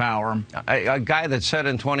reins of power. A guy that said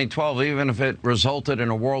in 2012, even if it resulted in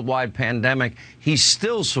a worldwide pandemic, he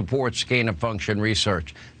still supports gain-of-function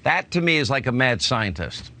research. That, to me, is like a mad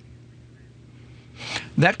scientist.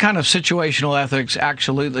 That kind of situational ethics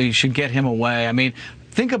absolutely should get him away. I mean,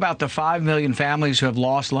 think about the 5 million families who have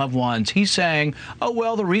lost loved ones. He's saying, oh,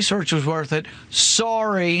 well, the research was worth it.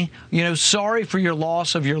 Sorry, sorry for your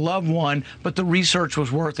loss of your loved one, but the research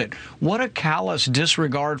was worth it. What a callous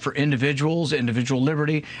disregard for individuals, individual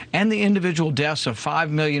liberty, and the individual deaths of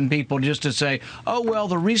 5 million people just to say, oh, well,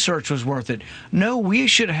 the research was worth it. No, we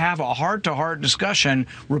should have a heart-to-heart discussion,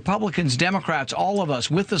 Republicans, Democrats, all of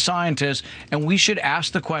us, with the scientists, and we should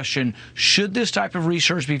ask the question, should this type of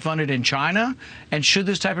research be funded in China? And should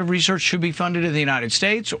this type of research should be funded in the United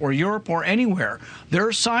States or Europe or anywhere? There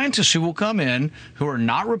are scientists who will come in who are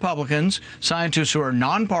not Republicans, scientists who are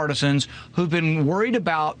nonpartisans, who've been worried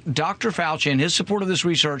about Dr. Fauci and his support of this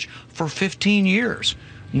research for 15 years.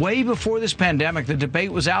 Way before this pandemic, the debate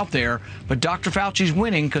was out there, but Dr. Fauci's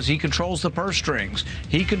winning because he controls the purse strings.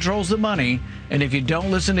 He controls the money, and if you don't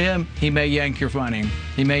listen to him, he may yank your money.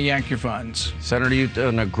 He may yank your funds. Senator, you've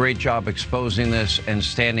done a great job exposing this and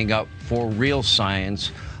standing up for real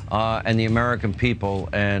science and the American people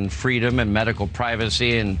and freedom and medical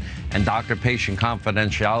privacy and doctor-patient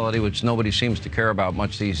confidentiality, which nobody seems to care about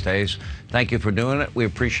much these days. Thank you for doing it. We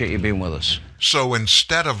appreciate you being with us. So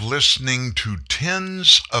instead of listening to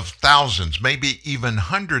tens of thousands, maybe even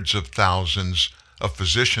hundreds of thousands of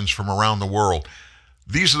physicians from around the world,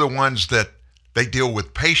 these are the ones that they deal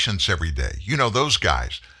with patients every day. You know those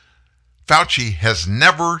guys. Fauci has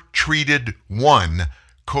never treated one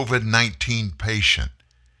COVID-19 patient.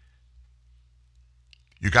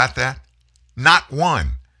 You got that? Not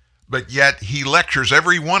one. But yet he lectures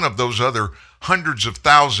every one of those other hundreds of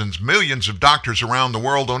thousands, millions of doctors around the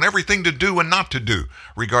world on everything to do and not to do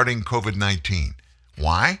regarding COVID-19.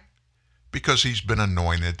 Why? Because he's been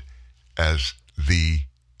anointed as the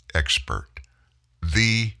expert.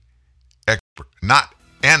 The expert. Not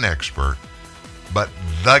an expert, but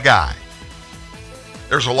the guy.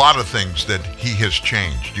 There's a lot of things that he has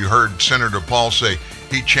changed. You heard Senator Paul say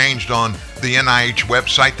he changed on the NIH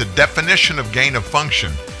website the definition of gain of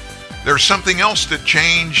function. There's something else that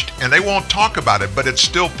changed, and they won't talk about it, but it's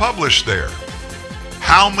still published there.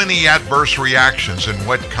 How many adverse reactions and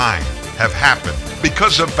what kind? have happened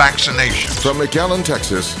because of vaccination. From McAllen,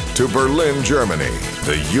 Texas to Berlin, Germany,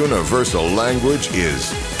 the universal language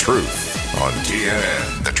is truth on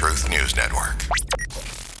TNN, the Truth News Network.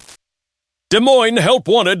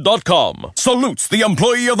 DesMoinesHelpWanted.com salutes the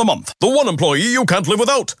employee of the month. The one employee you can't live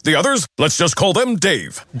without. The others, let's just call them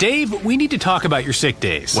Dave. Dave, we need to talk about your sick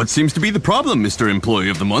days. What seems to be the problem, Mr. Employee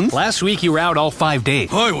of the Month? Last week you were out all 5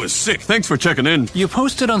 days. I was sick. Thanks for checking in. You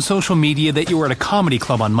posted on social media that you were at a comedy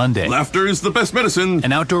club on Monday. Laughter is the best medicine.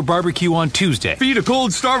 An outdoor barbecue on Tuesday. Feed a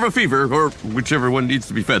cold, starve a fever, or whichever one needs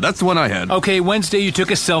to be fed. That's the one I had. Okay, Wednesday you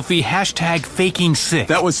took a selfie, #faking sick.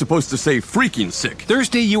 That was supposed to say freaking sick.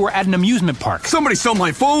 Thursday you were at an amusement park. Somebody stole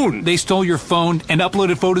my phone. They stole your phone and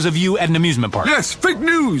uploaded photos of you at an amusement park. Yes, fake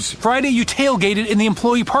news. Friday you tailgated in the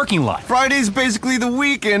employee parking lot. Friday's basically the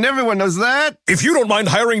weekend. Everyone knows that. If you don't mind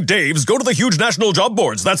hiring Daves, go to the huge national job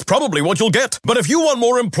boards. That's probably what you'll get. But if you want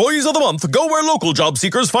more employees of the month, go where local job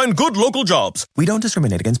seekers find good local jobs. We don't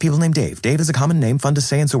discriminate against people named Dave. Dave is a common name, fun to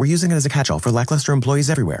say, and so we're using it as a catch-all for lackluster employees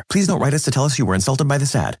everywhere. Please don't write us to tell us you were insulted by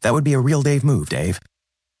this ad. That would be a real Dave move, Dave.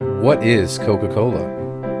 What is Coca-Cola?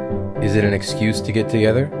 Is it an excuse to get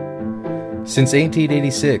together? Since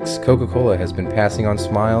 1886, Coca-Cola has been passing on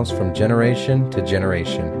smiles from generation to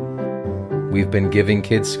generation. We've been giving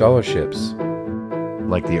kids scholarships,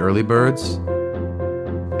 like the early birds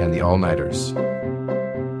and the all-nighters.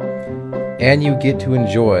 And you get to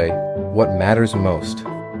enjoy what matters most.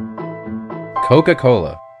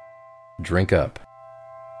 Coca-Cola. Drink up.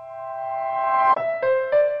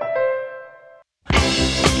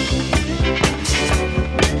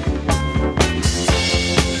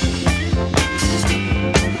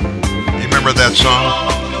 That song?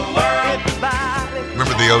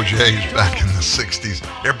 Remember the OJs back in the 60s?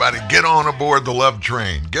 Everybody get on aboard the love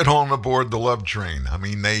train. Get on aboard the love train. I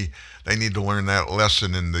mean, they need to learn that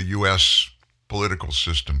lesson in the U.S. political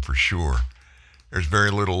system for sure. There's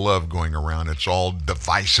very little love going around. It's all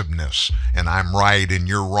divisiveness, and I'm right and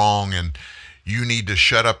you're wrong, and you need to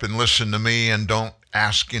shut up and listen to me and don't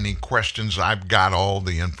ask any questions. I've got all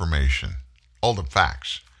the information, all the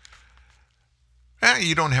facts.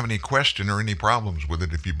 You don't have any question or any problems with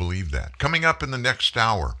it if you believe that. Coming up in the next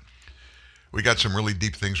hour, we got some really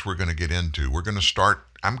deep things we're going to get into. We're going to start,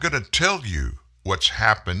 I'm going to tell you what's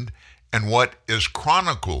happened and what is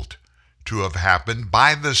chronicled to have happened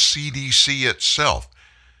by the CDC itself.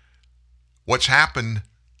 What's happened,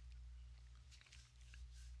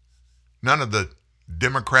 none of the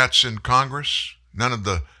Democrats in Congress, none of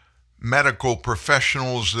the medical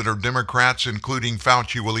professionals that are Democrats, including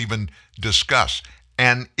Fauci, will even discuss.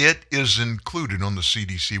 And it is included on the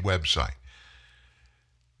CDC website.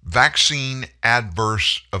 Vaccine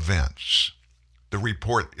adverse events. The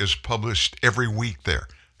report is published every week there.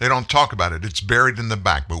 They don't talk about it. It's buried in the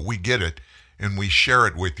back, but we get it and we share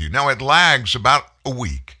it with you. Now, it lags about a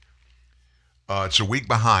week. It's a week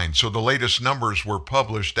behind. So the latest numbers were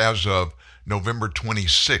published as of November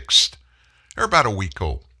 26th. They're about a week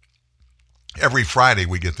old. Every Friday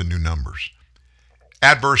we get the new numbers.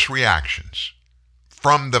 Adverse reactions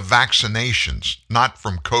from the vaccinations, not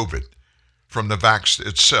from COVID, from the vax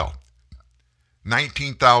itself.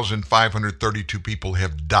 19,532 people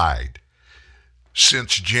have died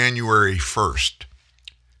since January 1st.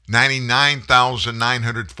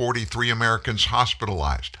 99,943 Americans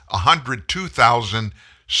hospitalized.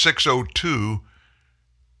 102,602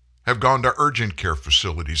 have gone to urgent care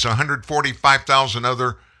facilities. 145,000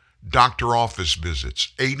 other doctor office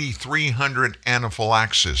visits, 8,300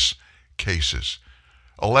 anaphylaxis cases,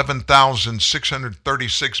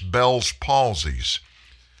 11,636 Bell's palsies,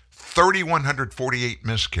 3,148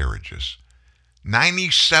 miscarriages,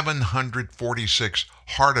 9,746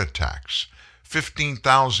 heart attacks,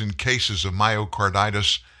 15,000 cases of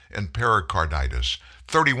myocarditis and pericarditis,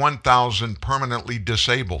 31,000 permanently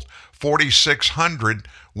disabled, 4,600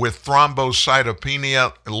 with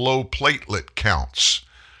thrombocytopenia, low platelet counts,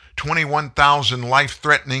 21,000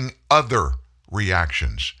 life-threatening other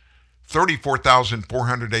reactions,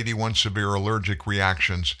 34,481 severe allergic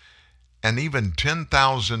reactions, and even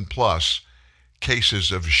 10,000 plus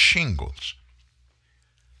cases of shingles.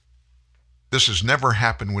 This has never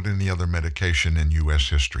happened with any other medication in U.S.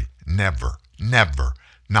 history. Never, never.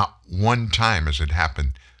 Not one time has it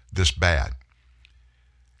happened this bad.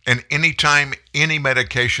 And anytime any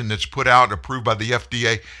medication that's put out, approved by the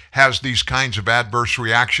FDA, has these kinds of adverse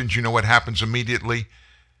reactions, you know what happens immediately?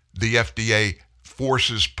 The FDA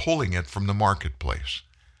forces pulling it from the marketplace.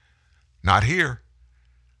 Not here.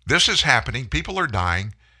 This is happening. People are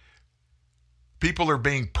dying. People are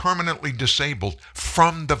being permanently disabled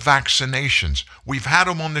from the vaccinations. We've had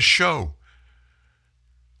them on the show.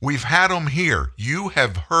 We've had them here. You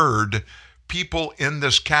have heard people in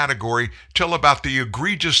this category tell about the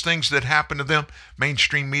egregious things that happen to them.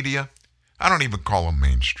 Mainstream media, I don't even call them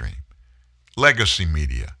mainstream. Legacy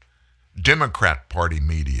media, Democrat Party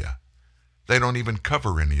media, they don't even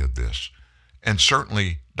cover any of this. And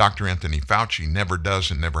certainly Dr. Anthony Fauci never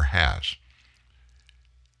does and never has.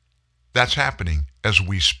 That's happening as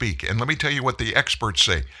we speak. And let me tell you what the experts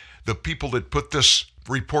say. The people that put this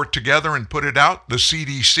report together and put it out, the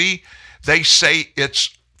CDC, they say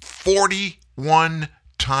it's 41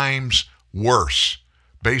 times worse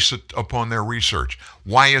based upon their research.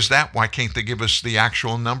 Why is that? Why can't they give us the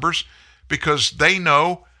actual numbers? Because they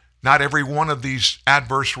know not every one of these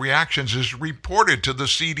adverse reactions is reported to the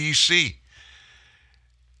CDC.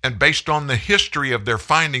 And based on the history of their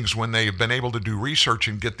findings when they have been able to do research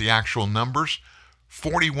and get the actual numbers,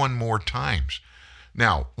 41 more times.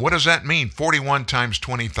 Now, what does that mean? 41 times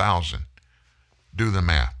 20,000. Do the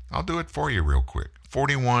math. I'll do it for you real quick.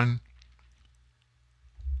 41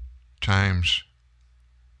 times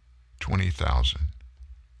 20,000.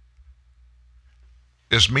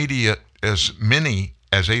 As many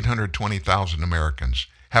as 820,000 Americans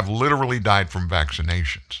have literally died from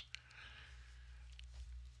vaccinations.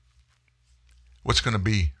 What's going to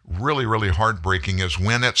be really, really heartbreaking is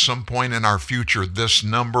when at some point in our future this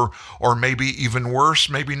number, or maybe even worse,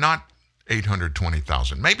 maybe not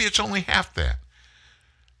 820,000, maybe it's only half that.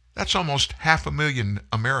 That's almost 500,000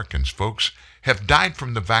 Americans, folks, have died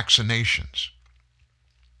from the vaccinations.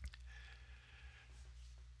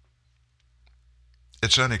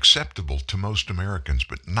 It's unacceptable to most Americans,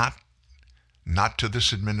 but not to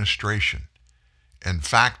this administration. In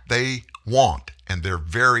fact, they want, and they're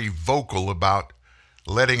very vocal about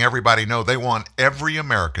letting everybody know they want every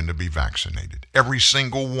American to be vaccinated, every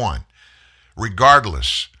single one,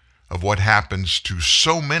 regardless of what happens to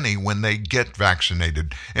so many when they get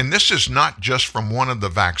vaccinated. And this is not just from one of the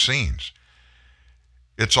vaccines.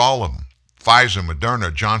 It's all of them. Pfizer,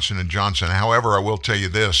 Moderna, Johnson & Johnson. However, I will tell you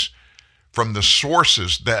this, from the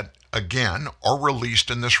sources that, again, are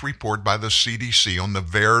released in this report by the CDC on the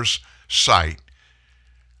VAERS site,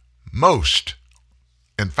 most,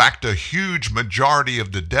 in fact, a huge majority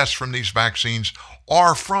of the deaths from these vaccines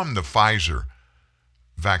are from the Pfizer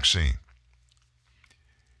vaccine.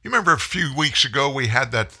 You remember a few weeks ago we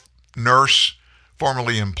had that nurse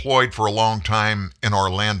formerly employed for a long time in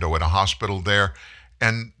Orlando at a hospital there,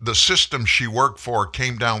 and the system she worked for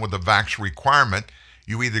came down with a vax requirement.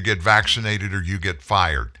 You either get vaccinated or you get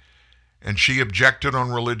fired. And she objected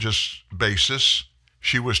on religious basis.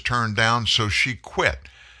 She was turned down, so she quit.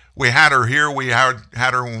 We had her here. We had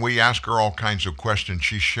her when we asked her all kinds of questions.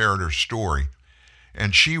 She shared her story.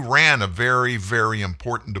 And she ran a very, very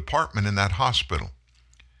important department in that hospital.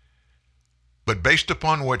 But based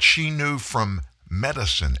upon what she knew from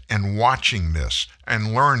medicine and watching this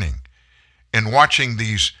and learning and watching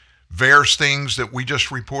these VAERS things that we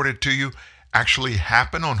just reported to you actually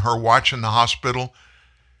happen on her watch in the hospital,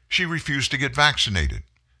 she refused to get vaccinated.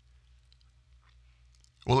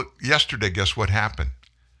 Well, yesterday, guess what happened?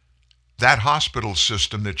 That hospital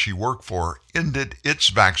system that she worked for ended its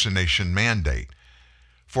vaccination mandate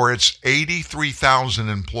for its 83,000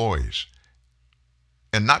 employees.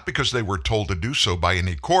 And not because they were told to do so by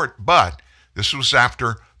any court, but this was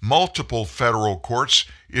after multiple federal courts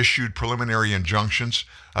issued preliminary injunctions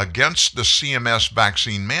against the CMS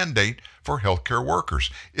vaccine mandate for healthcare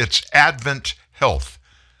workers. It's Advent Health.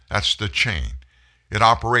 That's the chain. It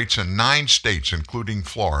operates in 9 states, including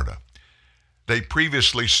Florida. They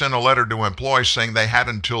previously sent a letter to employees saying they had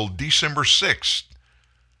until December 6th.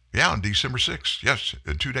 Yeah, on December 6th. Yes,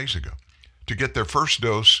 2 days ago. To get their first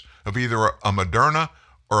dose of either a Moderna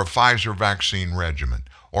or a Pfizer vaccine regimen,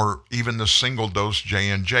 or even the single-dose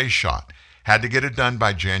J&J shot. Had to get it done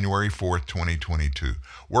by January 4th, 2022.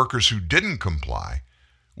 Workers who didn't comply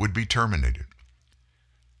would be terminated.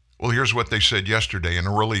 Well, here's what they said yesterday in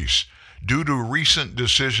a release. Due to recent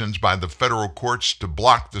decisions by the federal courts to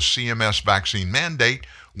block the CMS vaccine mandate,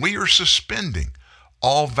 we are suspending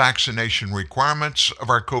all vaccination requirements of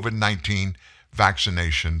our COVID-19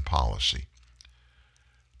 vaccination policy.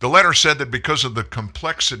 The letter said that because of the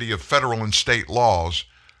complexity of federal and state laws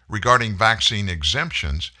regarding vaccine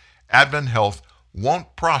exemptions, Advent Health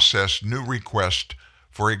won't process new requests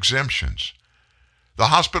for exemptions. The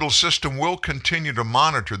hospital system will continue to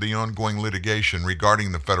monitor the ongoing litigation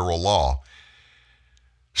regarding the federal law.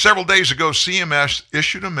 Several days ago, CMS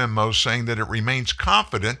issued a memo saying that it remains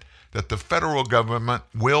confident that the federal government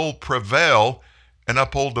will prevail and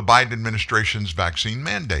uphold the Biden administration's vaccine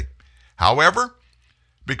mandate. However,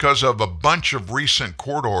 because of a bunch of recent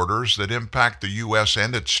court orders that impact the U.S.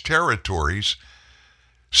 and its territories,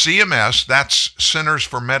 CMS, that's Centers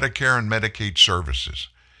for Medicare and Medicaid Services.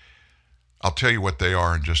 I'll tell you what they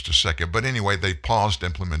are in just a second. But anyway, they paused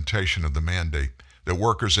implementation of the mandate that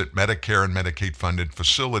workers at Medicare and Medicaid-funded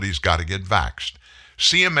facilities got to get vaxxed.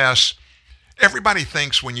 CMS, everybody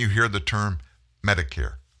thinks when you hear the term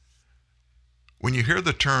Medicare. When you hear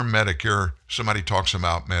the term Medicare, somebody talks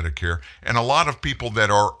about Medicare, and a lot of people that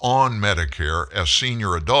are on Medicare as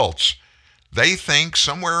senior adults, they think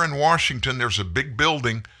somewhere in Washington there's a big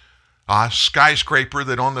building, a skyscraper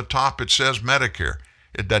that on the top it says Medicare.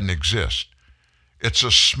 It doesn't exist. It's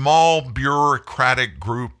a small bureaucratic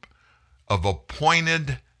group of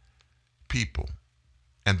appointed people,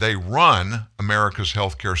 and they run America's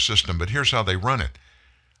healthcare system. But here's how they run it.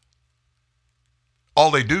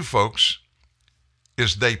 All they do, folks,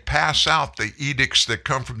 is they pass out the edicts that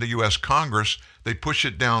come from the U.S. Congress. They push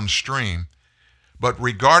it downstream. But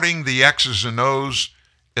regarding the X's and O's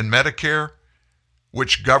in Medicare,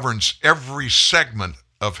 which governs every segment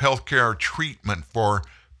of healthcare treatment for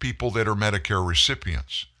people that are Medicare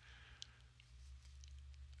recipients,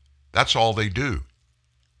 that's all they do.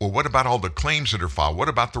 Well, what about all the claims that are filed? What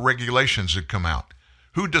about the regulations that come out?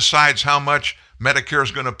 Who decides how much Medicare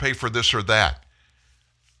is going to pay for this or that?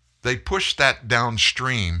 They push that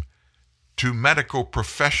downstream to medical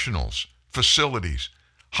professionals, facilities,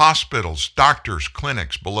 hospitals, doctors,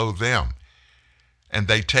 clinics below them. And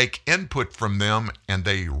they take input from them and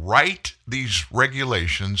they write these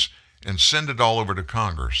regulations and send it all over to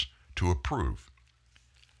Congress to approve.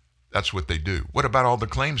 That's what they do. What about all the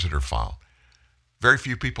claims that are filed? Very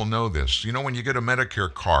few people know this. You know, when you get a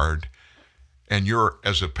Medicare card and you're,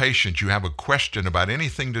 as a patient, you have a question about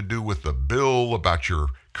anything to do with the bill, about your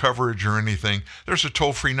coverage or anything, there's a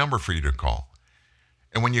toll-free number for you to call.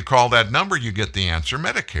 And when you call that number, you get the answer,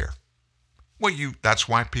 Medicare. Well, that's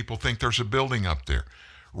why people think there's a building up there.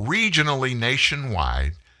 Regionally,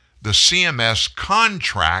 nationwide, the CMS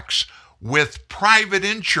contracts with private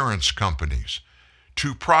insurance companies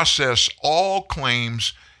to process all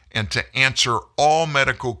claims and to answer all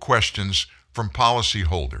medical questions from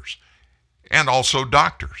policyholders and also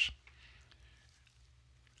doctors.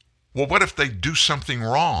 Well, what if they do something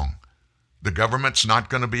wrong? The government's not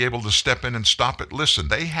going to be able to step in and stop it. Listen,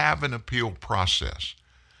 they have an appeal process.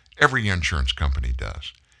 Every insurance company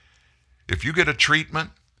does. If you get a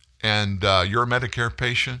treatment and you're a Medicare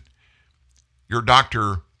patient, your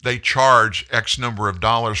doctor, they charge X number of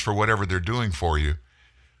dollars for whatever they're doing for you.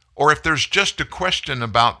 Or if there's just a question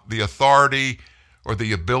about the authority or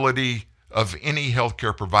the ability of any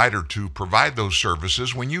healthcare provider to provide those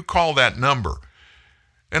services, when you call that number,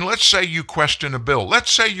 and let's say you question a bill.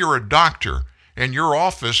 Let's say you're a doctor and your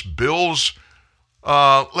office bills,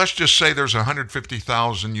 let's just say there's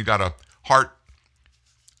 $150,000. You got a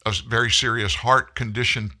very serious heart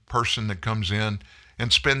condition person that comes in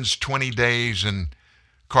and spends 20 days in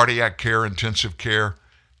cardiac care, intensive care.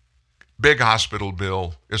 Big hospital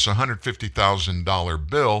bill. It's a $150,000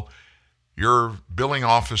 bill. Your billing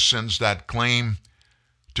office sends that claim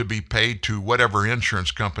to be paid to whatever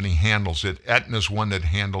insurance company handles it. Aetna's one that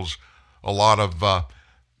handles a lot of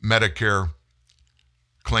Medicare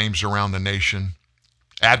claims around the nation.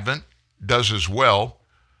 Advent does as well,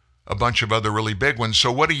 a bunch of other really big ones.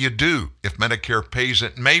 So what do you do if Medicare pays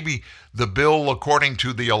it? Maybe the bill, according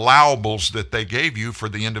to the allowables that they gave you for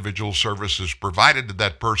the individual services provided to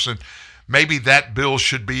that person, maybe that bill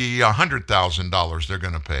should be $100,000 they're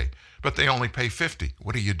going to pay, but they only pay $50,000.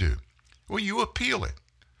 What do you do? Well, you appeal it.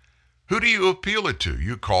 Who do you appeal it to?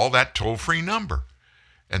 You call that toll-free number,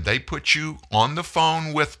 and they put you on the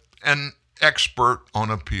phone with an expert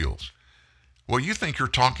on appeals. Well, you think you're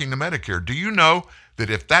talking to Medicare. Do you know that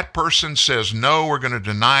if that person says, no, we're going to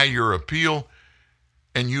deny your appeal,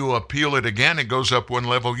 and you appeal it again, it goes up one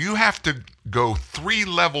level, you have to go 3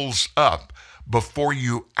 levels up before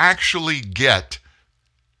you actually get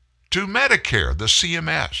to Medicare, the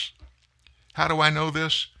CMS. How do I know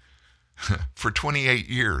this? For 28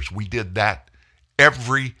 years, we did that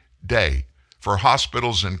every day for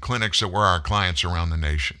hospitals and clinics that were our clients around the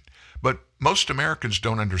nation. But most Americans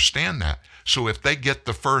don't understand that. So if they get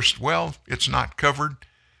the first, well, it's not covered,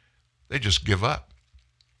 they just give up.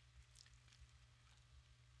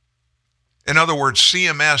 In other words,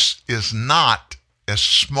 CMS is not as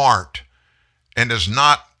smart and is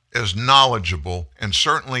not as knowledgeable and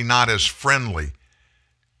certainly not as friendly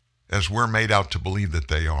as we're made out to believe that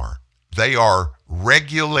they are. They are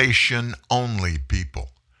regulation-only people.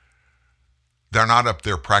 They're not up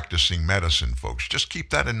there practicing medicine, folks. Just keep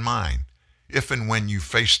that in mind if and when you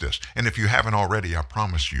face this. And if you haven't already, I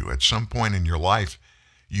promise you, at some point in your life,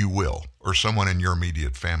 you will, or someone in your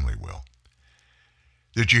immediate family will.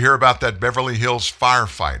 Did you hear about that Beverly Hills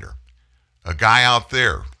firefighter? A guy out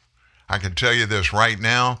there. I can tell you this right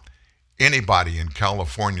now. Anybody in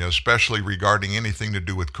California, especially regarding anything to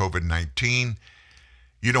do with COVID-19,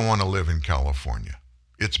 you don't want to live in California.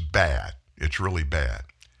 It's bad. It's really bad.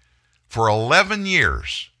 For 11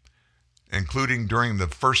 years, including during the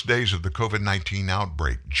first days of the COVID-19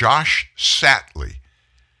 outbreak, Josh Satley,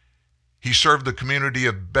 he served the community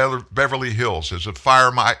of Beverly Hills as a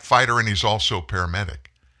firefighter, and he's also a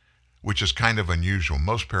paramedic, which is kind of unusual.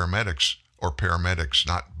 Most paramedics are paramedics,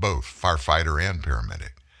 not both, firefighter and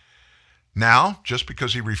paramedic. Now, just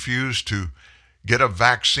because he refused to get a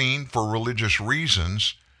vaccine for religious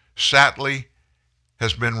reasons, Satley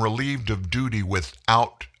has been relieved of duty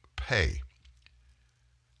without pay.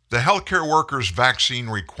 The healthcare workers' vaccine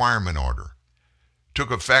requirement order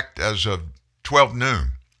took effect as of 12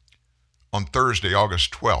 noon on Thursday,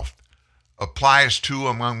 August 12th, applies to,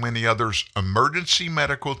 among many others, emergency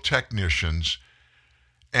medical technicians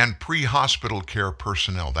and pre-hospital care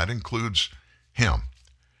personnel. That includes him.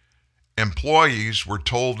 Employees were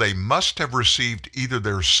told they must have received either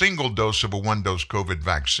their single dose of a 1-dose COVID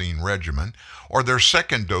vaccine regimen or their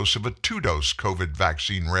second dose of a 2-dose COVID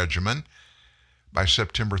vaccine regimen by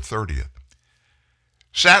September 30th.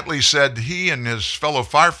 Satley said he and his fellow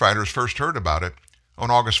firefighters first heard about it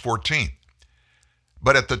on August 14th.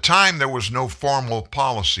 But at the time, there was no formal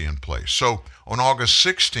policy in place. So on August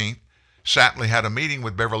 16th, Satley had a meeting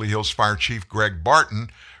with Beverly Hills Fire Chief Greg Barton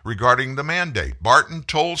regarding the mandate. Barton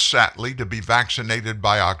told Satley to be vaccinated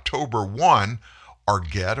by October 1 or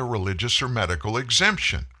get a religious or medical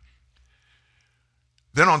exemption.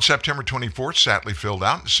 Then on September 24th, Satley filled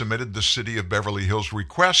out and submitted the City of Beverly Hills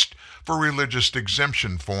request for religious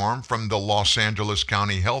exemption form from the Los Angeles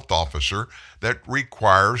County Health Officer that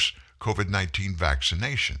requires COVID-19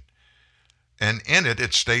 vaccination. And in it,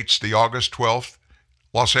 it states the August 12th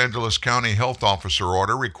Los Angeles County Health Officer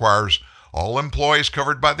order requires all employees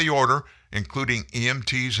covered by the order, including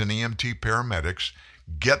EMTs and EMT paramedics,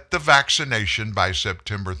 get the vaccination by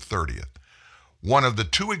September 30th. One of the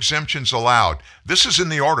 2 exemptions allowed, this is in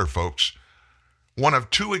the order, folks, one of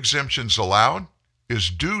 2 exemptions allowed is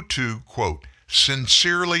due to, quote,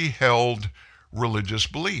 sincerely held religious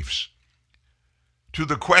beliefs. To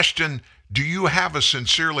the question, do you have a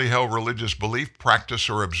sincerely held religious belief, practice,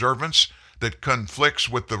 or observance that conflicts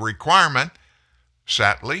with the requirement?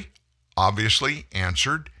 Satley obviously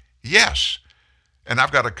answered yes. And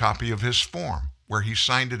I've got a copy of his form where he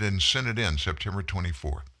signed it and sent it in September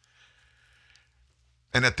 24th.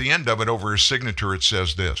 And at the end of it, over his signature, it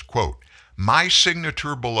says this, quote, my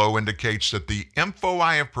signature below indicates that the info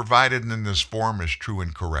I have provided in this form is true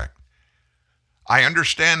and correct. I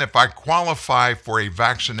understand if I qualify for a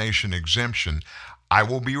vaccination exemption, I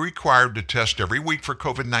will be required to test every week for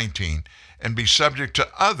COVID-19 and be subject to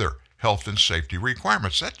other health and safety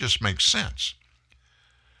requirements. That just makes sense.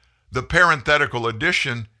 The parenthetical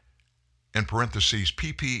addition, in parentheses,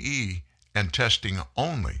 PPE and testing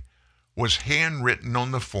only, was handwritten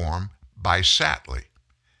on the form by Satley.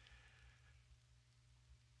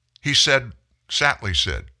 Satley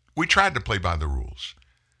said, we tried to play by the rules,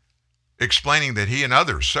 explaining that he and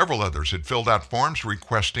others, several others, had filled out forms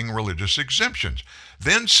requesting religious exemptions.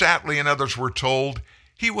 Then Satley and others were told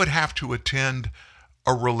he would have to attend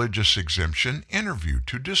a religious exemption interview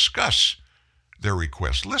to discuss their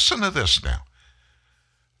request. Listen to this now.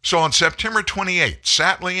 So on September 28th,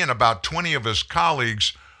 Satley and about 20 of his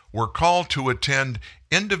colleagues were called to attend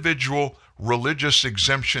individual religious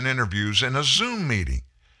exemption interviews in a Zoom meeting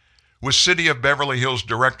with City of Beverly Hills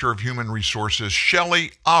Director of Human Resources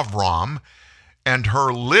Shelley Avram and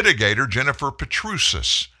her litigator Jennifer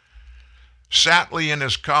Petrusis. Satley and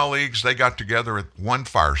his colleagues, they got together at one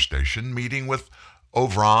fire station, meeting with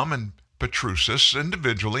Avram and Petrusis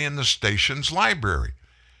individually in the station's library.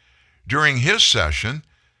 During his session,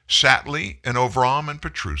 Satley and Avram and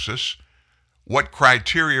Petrusis, what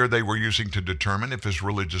criteria they were using to determine if his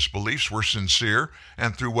religious beliefs were sincere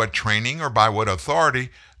and through what training or by what authority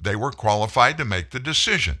they were qualified to make the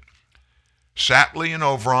decision. Satley and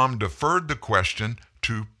Avram deferred the question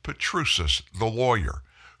to Petrusis, the lawyer,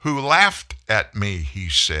 who laughed at me, he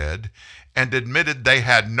said, and admitted they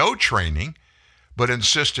had no training, but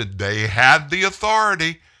insisted they had the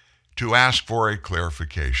authority to ask for a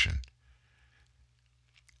clarification.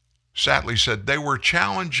 Satley said they were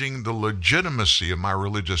challenging the legitimacy of my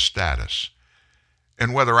religious status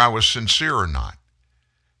and whether I was sincere or not.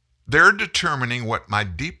 They're determining what my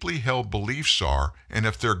deeply held beliefs are and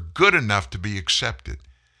if they're good enough to be accepted.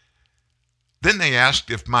 Then they asked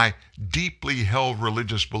if my deeply held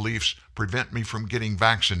religious beliefs prevent me from getting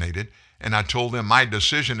vaccinated, and I told them my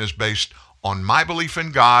decision is based on my belief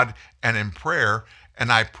in God and in prayer,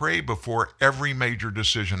 and I pray before every major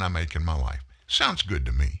decision I make in my life. Sounds good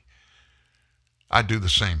to me. I do the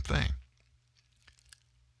same thing.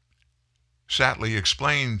 Sattler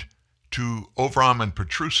explained to Ovram and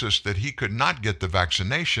Petrousis that he could not get the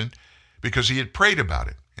vaccination because he had prayed about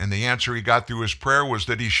it. And the answer he got through his prayer was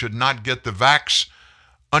that he should not get the vax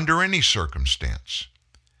under any circumstance.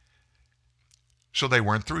 So they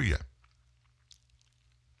weren't through yet.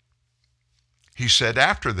 He said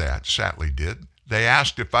after that, Sattler did, they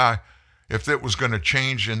asked if it was going to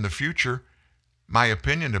change in the future, my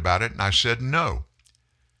opinion about it, and I said no.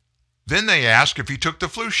 Then they asked if he took the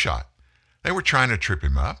flu shot. They were trying to trip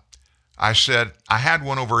him up. I said, I had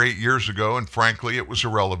one over 8 years ago, and frankly, it was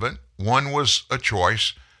irrelevant. One was a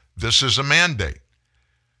choice. This is a mandate.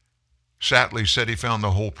 Sattler said he found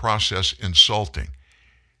the whole process insulting.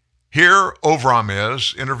 Here, Ovram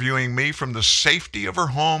is interviewing me from the safety of her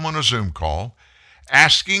home on a Zoom call,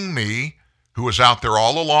 asking me, who was out there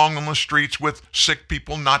all along on the streets with sick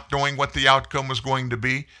people not knowing what the outcome was going to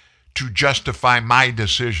be, to justify my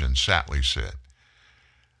decision, Sattler said.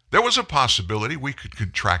 There was a possibility we could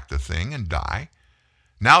contract the thing and die.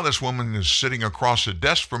 Now this woman is sitting across a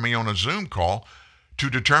desk from me on a Zoom call to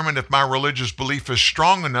determine if my religious belief is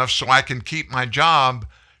strong enough so I can keep my job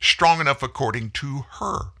strong enough according to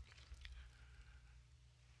her.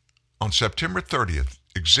 On September 30th,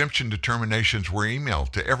 exemption determinations were emailed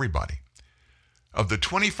to everybody. Of the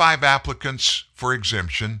 25 applicants for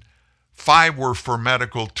exemption, 5 were for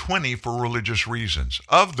medical, 20 for religious reasons.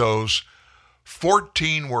 Of those,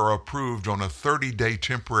 14 were approved on a 30-day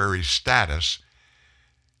temporary status,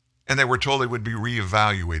 and they were told they would be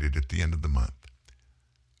reevaluated at the end of the month.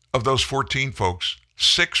 Of those 14 folks,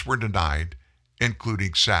 6 were denied,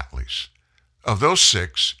 including Sattler's. Of those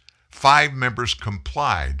 6, 5 members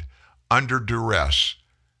complied under duress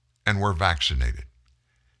and were vaccinated.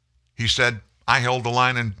 He said, I held the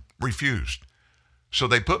line and refused. So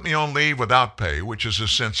they put me on leave without pay, which is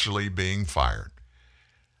essentially being fired.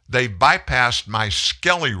 They bypassed my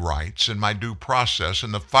Skelly rights and my due process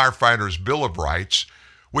and the firefighter's Bill of Rights,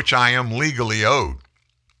 which I am legally owed.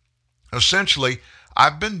 Essentially,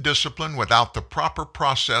 I've been disciplined without the proper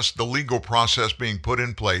process, the legal process being put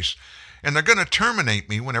in place, and they're going to terminate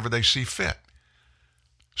me whenever they see fit.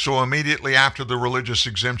 So immediately after the religious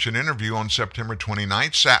exemption interview on September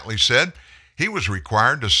 29th, Sattler said he was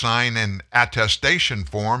required to sign an attestation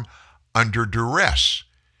form under duress.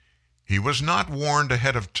 He was not warned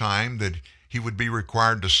ahead of time that he would be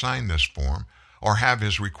required to sign this form or have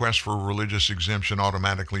his request for religious exemption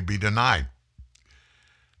automatically be denied.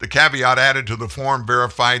 The caveat added to the form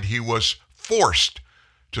verified he was forced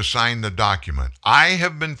to sign the document. I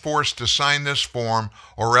have been forced to sign this form,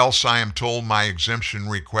 or else I am told my exemption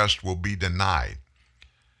request will be denied.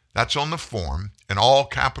 That's on the form in all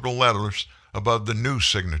capital letters above the new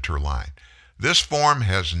signature line. This form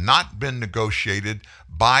has not been negotiated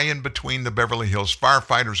by and between the Beverly Hills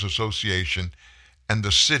Firefighters Association and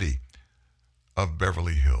the city of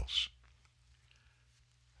Beverly Hills.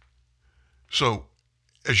 So,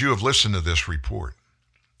 as you have listened to this report,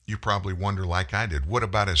 you probably wonder, like I did, what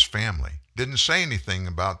about his family? Didn't say anything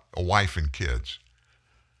about a wife and kids.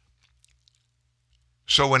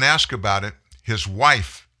 So when asked about it, his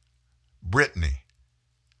wife, Brittany,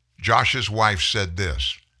 Josh's wife, said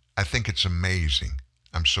this, I think it's amazing.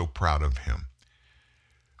 I'm so proud of him.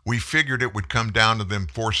 We figured it would come down to them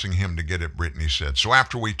forcing him to get it, Brittany said. So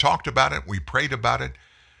after we talked about it, we prayed about it,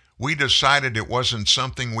 we decided it wasn't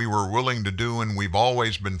something we were willing to do, and we've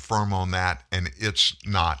always been firm on that, and it's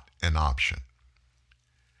not an option.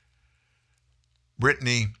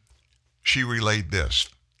 Brittany, she relayed this.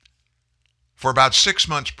 For about 6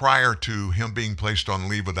 months prior to him being placed on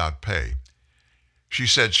leave without pay, she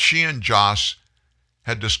said she and Josh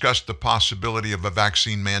had discussed the possibility of a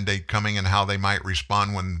vaccine mandate coming and how they might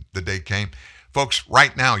respond when the day came. Folks,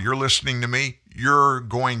 right now, you're listening to me, you're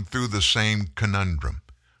going through the same conundrum.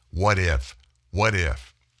 What if? What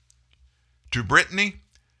if? To Brittany,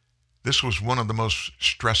 this was one of the most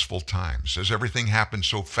stressful times, as everything happened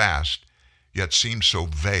so fast, yet seemed so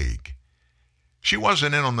vague. She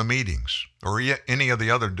wasn't in on the meetings or any of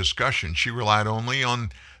the other discussions. She relied only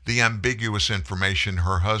on the ambiguous information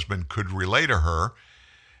her husband could relay to her.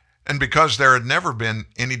 And because there had never been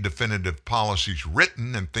any definitive policies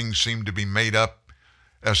written and things seemed to be made up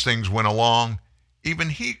as things went along, even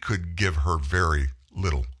he could give her very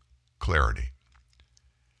little clarity.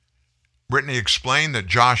 Brittany explained that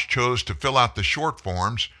Josh chose to fill out the short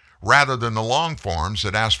forms rather than the long forms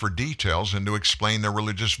that asked for details and to explain their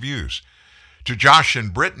religious views. To Josh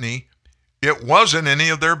and Brittany, It wasn't any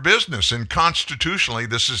of their business. And constitutionally,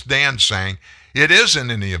 this is Dan saying, it isn't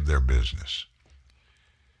any of their business.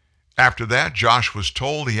 After that, Josh was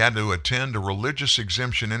told he had to attend a religious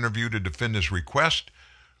exemption interview to defend his request,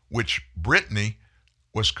 which Brittany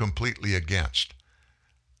was completely against.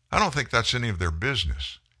 I don't think that's any of their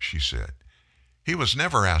business, she said. He was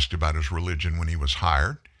never asked about his religion when he was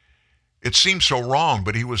hired. It seemed so wrong,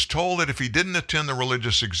 but he was told that if he didn't attend the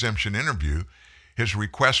religious exemption interview, his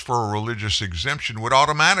request for a religious exemption would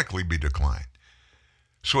automatically be declined.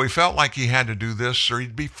 So he felt like he had to do this or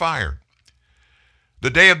he'd be fired. The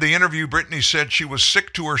day of the interview, Brittany said she was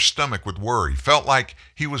sick to her stomach with worry, felt like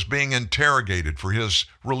he was being interrogated for his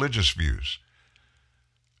religious views.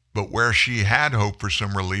 But where she had hoped for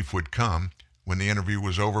some relief would come, when the interview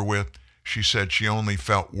was over with, she said she only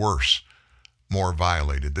felt worse, more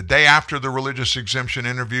violated. The day after the religious exemption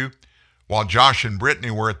interview, while Josh and Brittany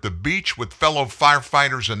were at the beach with fellow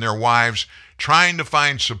firefighters and their wives trying to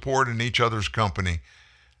find support in each other's company,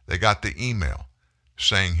 they got the email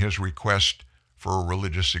saying his request for a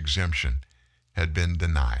religious exemption had been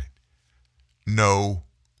denied. No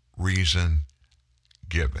reason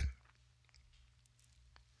given.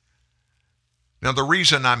 Now, the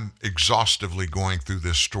reason I'm exhaustively going through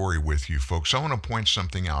this story with you folks, I want to point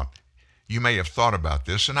something out. You may have thought about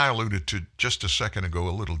this, and I alluded to just a second ago a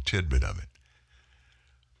little tidbit of it.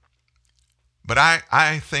 But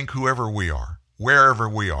I think whoever we are, wherever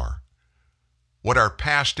we are, what our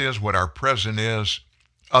past is, what our present is,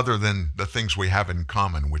 other than the things we have in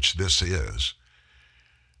common, which this is,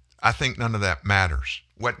 I think none of that matters.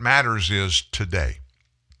 What matters is today.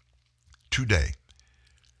 Today.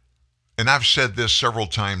 And I've said this several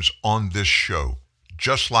times on this show,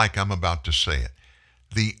 just like I'm about to say it.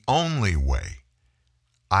 The only way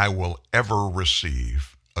I will ever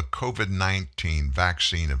receive a COVID-19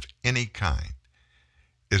 vaccine of any kind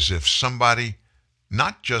is if somebody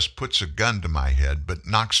not just puts a gun to my head, but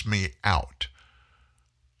knocks me out.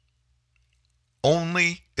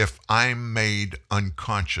 Only if I'm made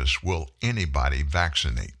unconscious will anybody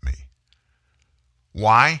vaccinate me.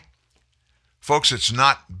 Why? Folks, it's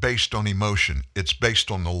not based on emotion. It's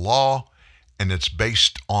based on the law, and it's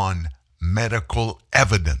based on medical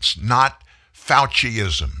evidence, not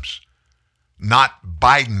Fauciisms, not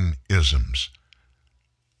Bidenisms.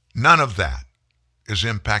 None of that is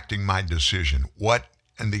impacting my decision. What,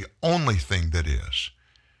 and the only thing that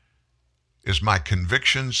is my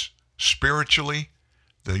convictions spiritually,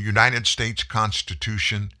 the United States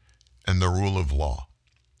Constitution, and the rule of law.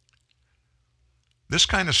 This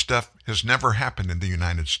kind of stuff has never happened in the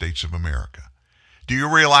United States of America. Do you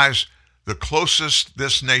realize the closest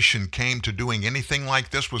this nation came to doing anything like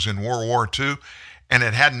this was in World War II, and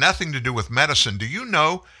it had nothing to do with medicine? Do you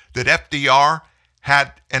know that FDR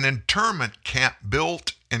had an internment camp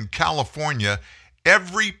built in California?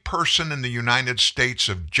 Every person in the United States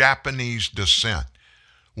of Japanese descent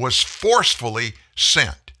was forcefully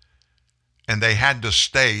sent, and they had to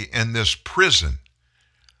stay in this prison.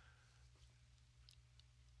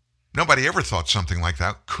 Nobody ever thought something like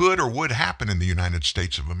that could or would happen in the United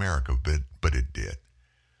States of America, but it did.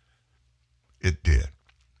 It did.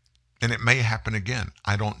 And it may happen again.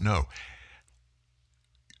 I don't know.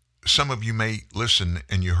 Some of you may listen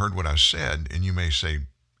and you heard what I said, and you may say,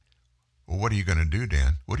 well, what are you going to do,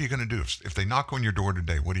 Dan? What are you going to do? If they knock on your door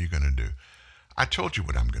today, what are you going to do? I told you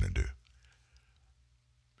what I'm going to do.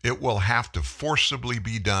 It will have to forcibly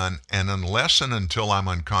be done, and unless and until I'm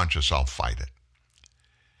unconscious, I'll fight it.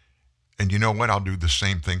 And you know what? I'll do the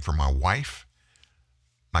same thing for my wife.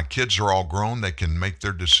 My kids are all grown. They can make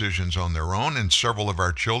their decisions on their own, and several of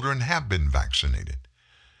our children have been vaccinated.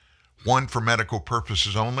 One for medical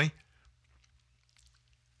purposes only,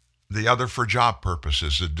 the other for job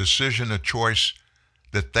purposes, a decision, a choice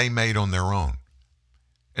that they made on their own.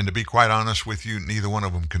 And to be quite honest with you, neither one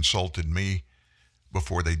of them consulted me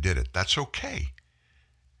before they did it. That's okay.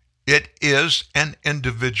 It is an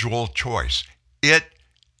individual choice. It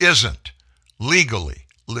isn't legally,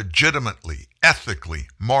 legitimately, ethically,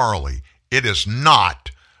 morally. It is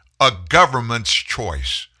not a government's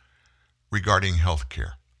choice regarding health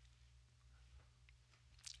care.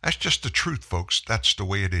 That's just the truth, folks. That's the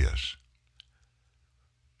way it is.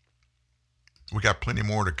 We got plenty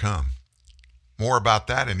more to come. More about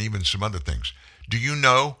that and even some other things. Do you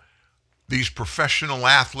know these professional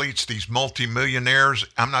athletes, these multimillionaires?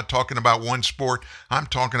 I'm not talking about one sport. I'm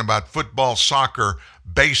talking about football, soccer,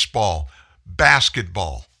 baseball,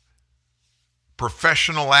 basketball.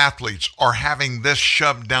 Professional athletes are having this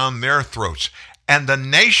shoved down their throats. And the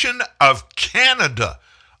nation of Canada,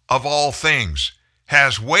 of all things,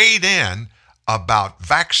 has weighed in about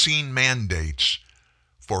vaccine mandates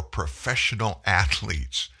for professional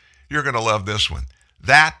athletes. You're going to love this one.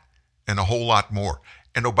 That and a whole lot more.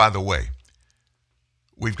 And oh, by the way,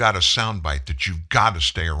 we've got a soundbite that you've got to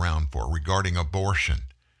stay around for regarding abortion.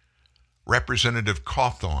 Representative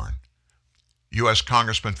Cawthorn, U.S.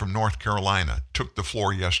 Congressman from North Carolina, took the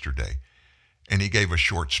floor yesterday, and he gave a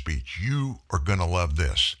short speech. You are going to love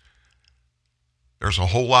this. There's a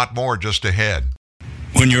whole lot more just ahead.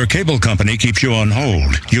 When your cable company keeps you on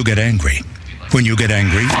hold, you get angry. When you get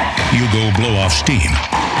angry, you go blow off steam.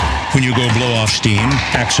 When you go blow off steam,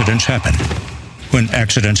 accidents happen. When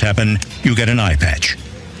accidents happen, you get an eye patch.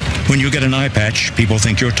 When you get an eye patch, people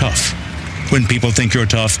think you're tough. When people think you're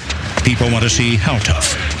tough, people want to see how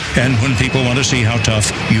tough. And when people want to see how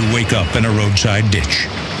tough, you wake up in a roadside ditch.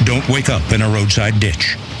 Don't wake up in a roadside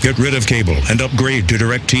ditch. Get rid of cable and upgrade to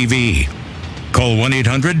DirecTV. Call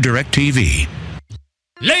 1-800-DirecTV.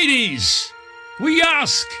 Ladies, we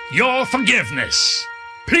ask your forgiveness.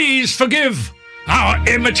 Please forgive our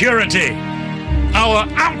immaturity, our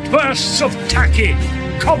outbursts of tacky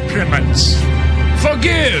compliments.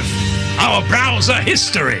 Forgive our browser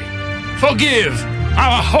history. Forgive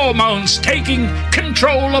our hormones taking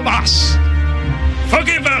control of us.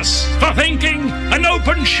 Forgive us for thinking an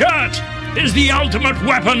open shirt is the ultimate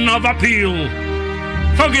weapon of appeal.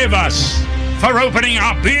 Forgive us for opening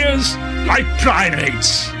our beers like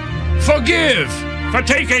primates. Forgive for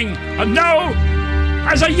taking a no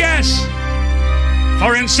as a yes.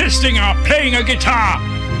 For insisting on playing a guitar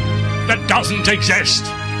that doesn't exist.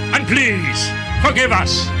 And please forgive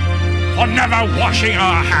us for never washing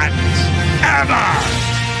our hands. Ever.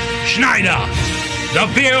 Schneider, the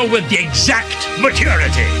beer with the exact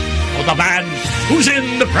maturity for the man who's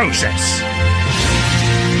in the process.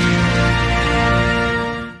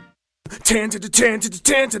 10 to the 10 to the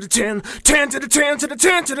 10 to the 10, 10 to the 10 to the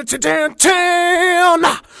 10 to the 10, 10.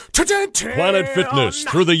 Planet Fitness,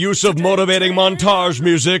 through the use of motivating montage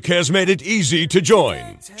music, has made it easy to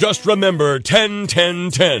join. Just remember 10,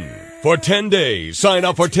 10, 10. For 10 days, sign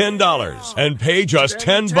up for $10 and pay just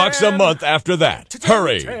 $10 a month after that.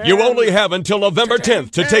 Hurry! You only have until November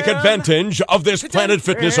 10th to take advantage of this Planet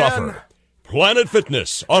Fitness offer. Planet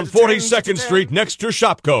Fitness on 42nd Street next to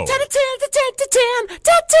Shopko.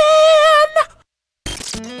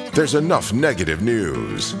 There's enough negative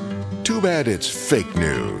news. Too bad it's fake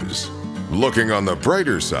news. Looking on the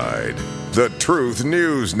brighter side, the Truth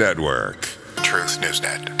News Network.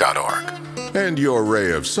 TruthNewsNet.org. And your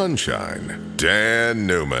ray of sunshine, Dan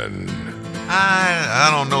Newman. I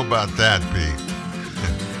don't know about that, Pete.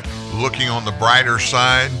 Looking on the brighter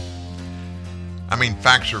side, I mean,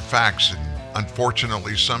 facts are facts. And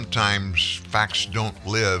unfortunately, sometimes facts don't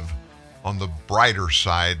live on the brighter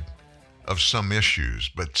side of some issues,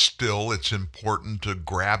 but still it's important to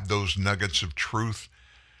grab those nuggets of truth,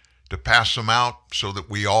 to pass them out so that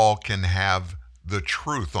we all can have the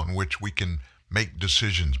truth on which we can make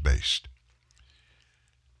decisions based.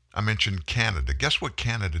 I mentioned Canada. Guess what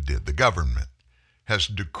Canada did? The government has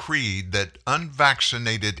decreed that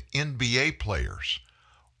unvaccinated NBA players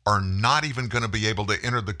are not even going to be able to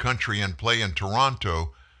enter the country and play in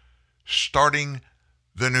Toronto starting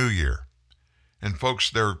the new year. And folks,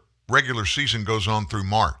 their regular season goes on through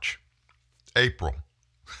March, April.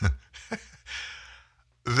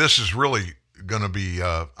 This is really going to be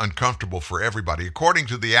uncomfortable for everybody. According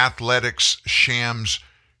to the Athletics Shams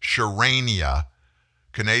Charania,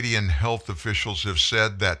 Canadian health officials have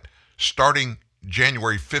said that starting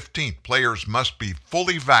January 15th, players must be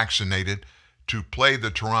fully vaccinated to play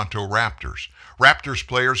the Toronto Raptors. Raptors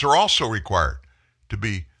players are also required to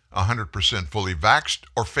be 100% fully vaxxed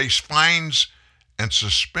or face fines and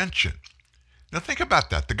suspension. Now think about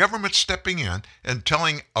that. The government stepping in and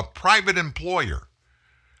telling a private employer,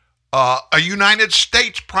 a United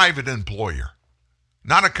States private employer,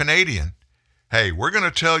 not a Canadian, hey, we're going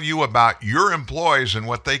to tell you about your employees and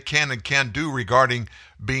what they can and can't do regarding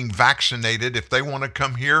being vaccinated if they want to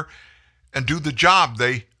come here and do the job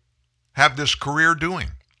they have this career doing.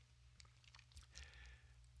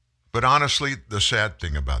 But honestly, the sad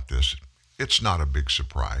thing about this, it's not a big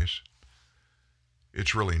surprise.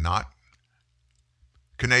 It's really not.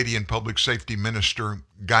 Canadian Public Safety Minister,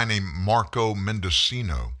 a guy named Marco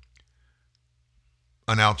Mendocino,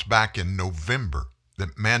 announced back in November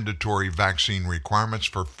that mandatory vaccine requirements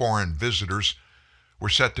for foreign visitors were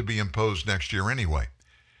set to be imposed next year anyway.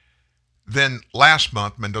 Then last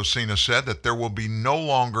month, Mendocino said that there will be no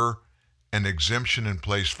longer an exemption in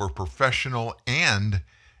place for professional and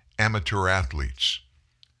amateur athletes.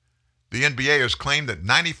 The NBA has claimed that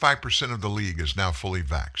 95% of the league is now fully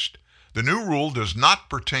vaxxed. The new rule does not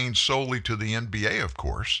pertain solely to the NBA, of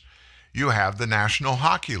course. You have the National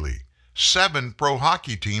Hockey League, 7 pro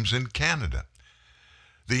hockey teams in Canada.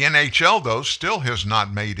 The NHL, though, still has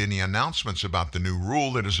not made any announcements about the new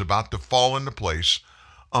rule that is about to fall into place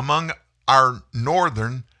among our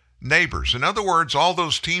northern neighbors. In other words, all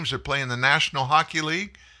those teams that play in the National Hockey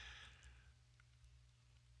League,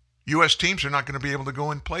 U.S. teams are not going to be able to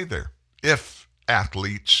go and play there if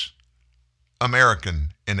athletes,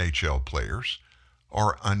 American NHL players,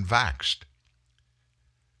 are unvaxxed.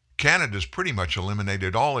 Canada's pretty much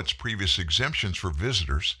eliminated all its previous exemptions for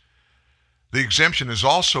visitors. The exemption is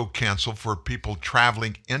also canceled for people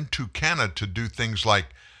traveling into Canada to do things like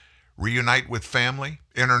reunite with family,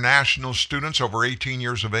 international students over 18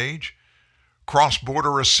 years of age,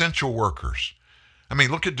 cross-border essential workers. I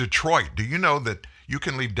mean, look at Detroit. Do you know that you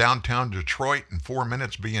can leave downtown Detroit in 4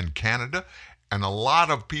 minutes, be in Canada? And a lot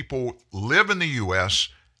of people live in the U.S.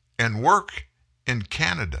 and work in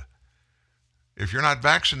Canada. If you're not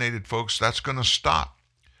vaccinated, folks, that's going to stop.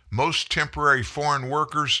 Most temporary foreign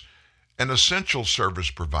workers and essential service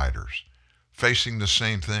providers facing the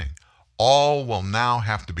same thing. All will now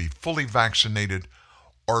have to be fully vaccinated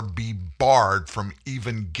or be barred from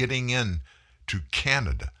even getting in to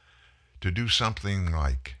Canada to do something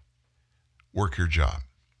like work your job.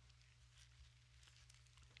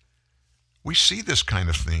 We see this kind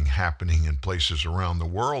of thing happening in places around the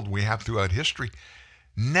world. We have throughout history.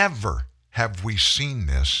 Never have we seen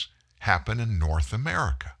this happen in North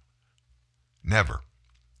America. Never.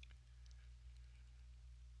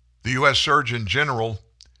 The U.S. Surgeon General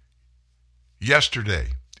yesterday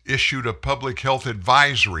issued a public health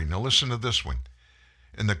advisory. Now listen to this one.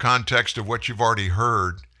 In the context of what you've already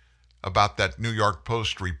heard about that New York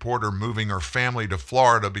Post reporter moving her family to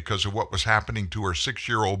Florida because of what was happening to her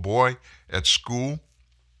 6-year-old boy at school.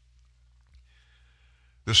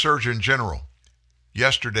 The Surgeon General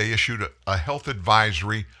yesterday issued a health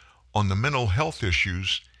advisory on the mental health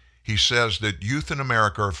issues he says that youth in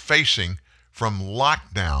America are facing from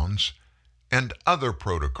lockdowns and other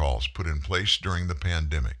protocols put in place during the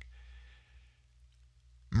pandemic.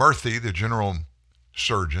 Murthy, the general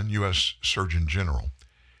surgeon, U.S. Surgeon General,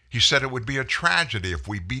 he said it would be a tragedy if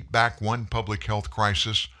we beat back one public health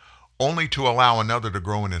crisis only to allow another to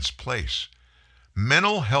grow in its place.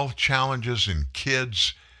 Mental health challenges in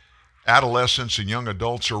kids, adolescents, and young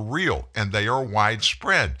adults are real, and they are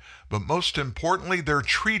widespread. But most importantly, they're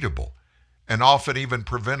treatable and often even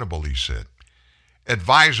preventable, he said.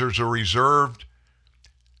 Advisories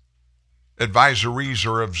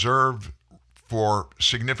are observed for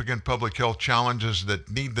significant public health challenges that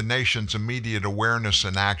need the nation's immediate awareness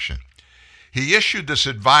and action. He issued this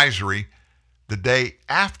advisory the day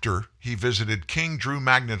after he visited King Drew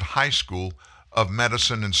Magnet High School of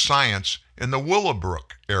Medicine and Science in the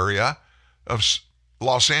Willowbrook area of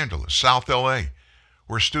Los Angeles, South LA,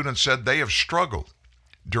 where students said they have struggled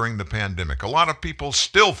during the pandemic. A lot of people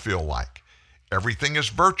still feel like everything is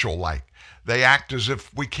virtual, like they act as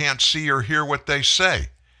if we can't see or hear what they say.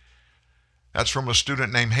 That's from a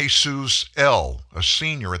student named Jesus L., a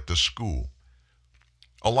senior at the school.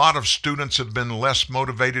 A lot of students have been less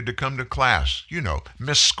motivated to come to class,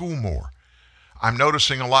 miss school more. I'm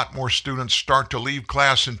noticing a lot more students start to leave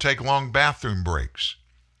class and take long bathroom breaks.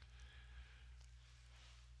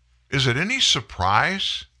 Is it any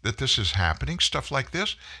surprise that this is happening, stuff like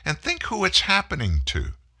this? And think who it's happening to.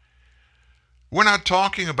 We're not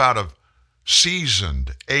talking about a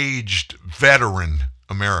seasoned, aged, veteran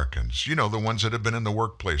Americans, the ones that have been in the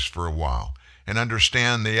workplace for a while and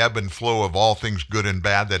understand the ebb and flow of all things good and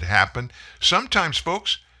bad that happen. Sometimes,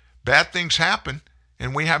 folks, bad things happen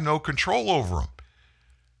and we have no control over them.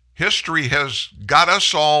 History has got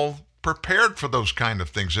us all prepared for those kind of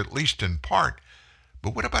things, at least in part.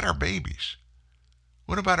 But what about our babies?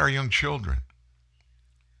 What about our young children?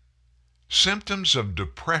 Symptoms of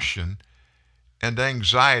depression and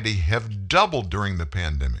anxiety have doubled during the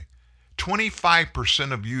pandemic.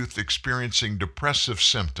 25% of youth experiencing depressive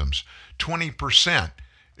symptoms, 20%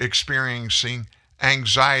 experiencing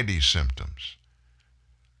anxiety symptoms.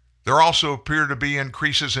 There also appear to be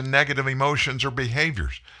increases in negative emotions or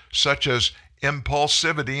behaviors, such as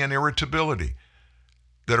impulsivity and irritability,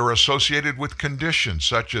 that are associated with conditions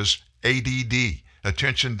such as ADD,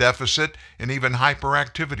 attention deficit, and even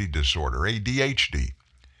hyperactivity disorder, ADHD.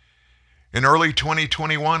 In early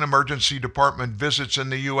 2021, emergency department visits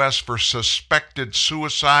in the U.S. for suspected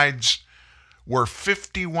suicides were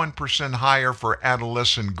 51% higher for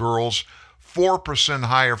adolescent girls, 4%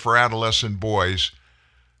 higher for adolescent boys,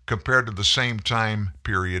 compared to the same time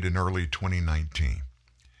period in early 2019.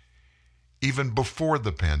 Even before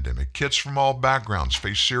the pandemic, kids from all backgrounds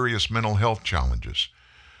face serious mental health challenges.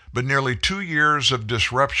 But nearly 2 years of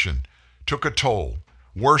disruption took a toll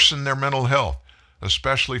worsen their mental health,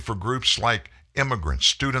 especially for groups like immigrants,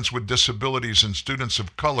 students with disabilities, and students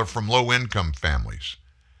of color from low-income families.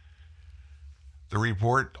 The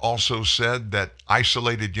report also said that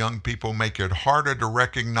isolated young people make it harder to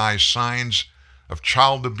recognize signs of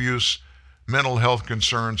child abuse, mental health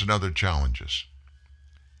concerns, and other challenges.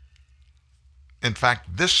 In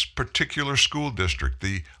fact, this particular school district,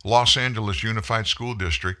 the Los Angeles Unified School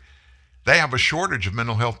District, they have a shortage of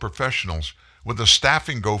mental health professionals, with the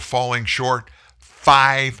staffing goal falling short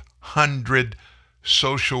 500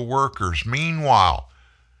 social workers. Meanwhile,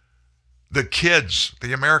 the kids,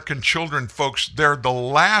 the American children, folks, they're the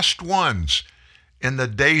last ones in the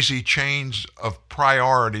daisy chains of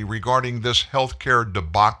priority regarding this healthcare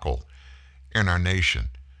debacle in our nation.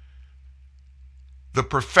 The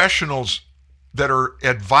professionals that are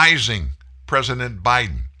advising President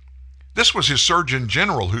Biden, this was his Surgeon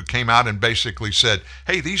General who came out and basically said,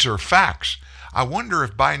 hey, these are facts. I wonder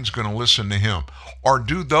if Biden's going to listen to him, or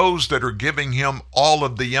do those that are giving him all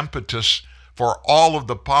of the impetus for all of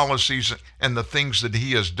the policies and the things that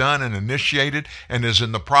he has done and initiated and is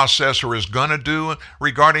in the process or is going to do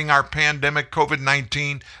regarding our pandemic,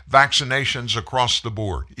 COVID-19, vaccinations across the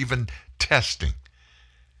board, even testing.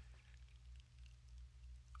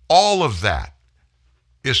 All of that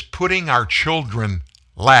is putting our children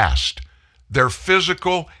last, their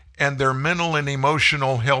physical and their mental and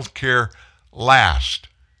emotional health care last,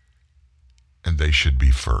 and they should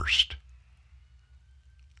be first.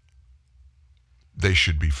 They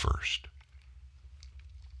should be first.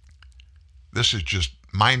 This is just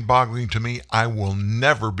mind-boggling to me. I will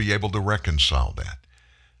never be able to reconcile that.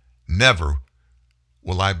 Never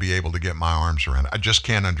will I be able to get my arms around it. I just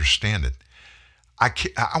can't understand it.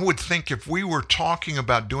 I would think if we were talking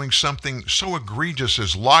about doing something so egregious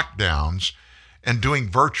as lockdowns and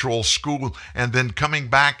doing virtual school and then coming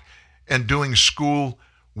back and doing school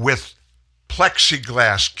with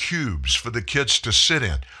plexiglass cubes for the kids to sit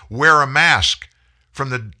in, wear a mask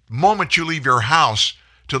from the moment you leave your house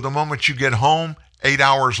to the moment you get home 8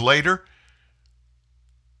 hours later,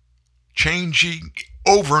 changing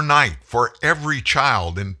overnight for every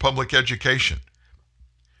child in public education,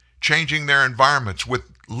 changing their environments with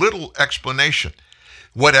little explanation.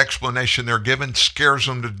 What explanation they're given scares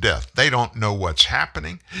them to death. They don't know what's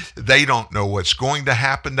happening. They don't know what's going to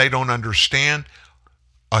happen. They don't understand.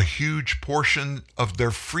 A huge portion of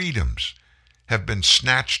their freedoms have been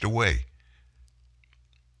snatched away.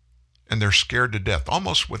 And they're scared to death,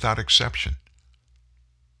 almost without exception.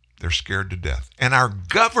 They're scared to death. And our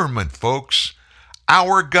government, folks,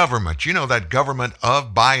 our government, you know, that government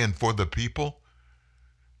of, by, and for the people,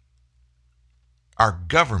 our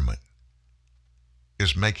government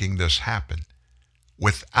is making this happen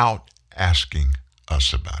without asking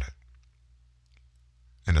us about it.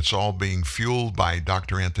 And it's all being fueled by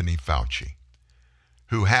Dr. Anthony Fauci,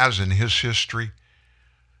 who has in his history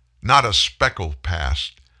not a speckled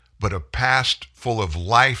past, but a past full of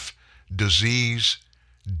life, disease,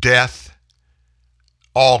 death,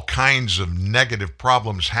 all kinds of negative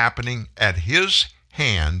problems happening at his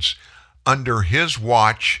hands, under his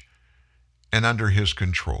watch, and under his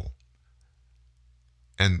control.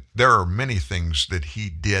 And there are many things that he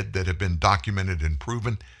did that have been documented and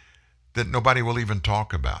proven that nobody will even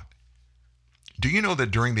talk about. Do you know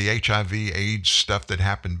that during the HIV/AIDS stuff that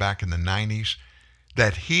happened back in the 90s,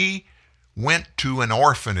 that he went to an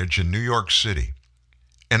orphanage in New York City,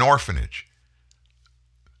 an orphanage,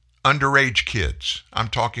 underage kids. I'm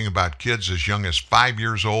talking about kids as young as 5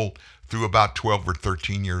 years old through about 12 or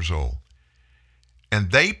 13 years old.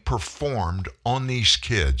 And they performed on these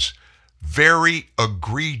kids very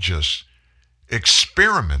egregious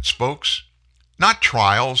experiments, folks. Not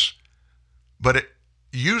trials, but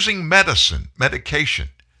using medication,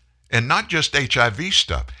 and not just HIV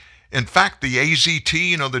stuff. In fact, the AZT,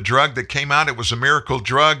 you know, the drug that came out, it was a miracle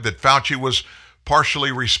drug that Fauci was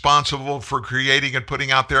partially responsible for creating and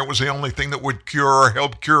putting out there. It was the only thing that would cure or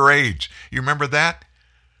help cure AIDS. You remember that?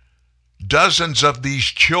 Dozens of these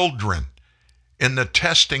children in the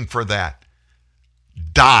testing for that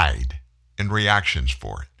died in reactions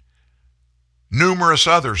for it. Numerous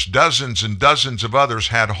others, dozens and dozens of others,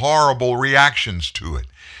 had horrible reactions to it.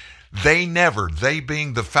 They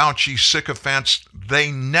being the Fauci sycophants, they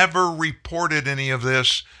never reported any of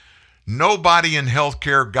this. Nobody in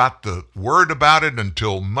healthcare got the word about it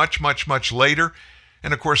until much, much, much later.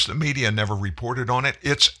 And of course, the media never reported on it.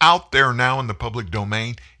 It's out there now in the public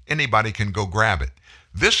domain. Anybody can go grab it.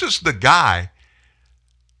 This is the guy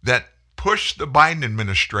that pushed the Biden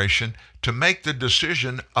administration to make the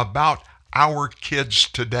decision about our kids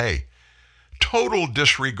today. Total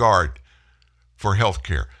disregard for health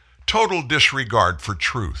care. total disregard for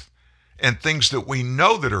truth and things that we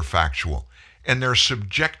know that are factual. And they're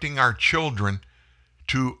subjecting our children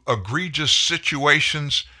to egregious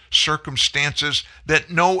situations, circumstances that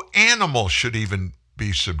no animal should even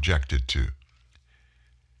be subjected to.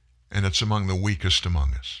 And it's among the weakest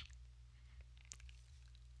among us.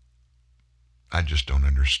 I just don't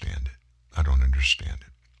understand it. I don't understand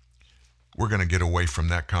it. We're going to get away from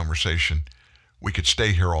that conversation. We could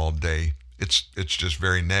stay here all day. It's just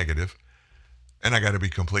very negative. And I got to be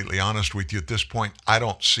completely honest with you at this point. I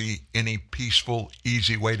don't see any peaceful,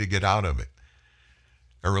 easy way to get out of it.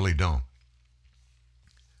 I really don't.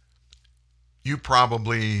 You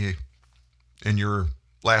probably, in your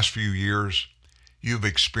last few years, you've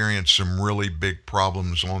experienced some really big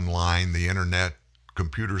problems online, the internet,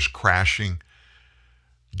 computers crashing,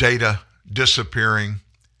 data disappearing,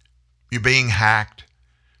 you being hacked.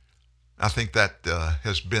 I think that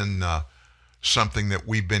has been something that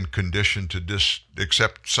we've been conditioned to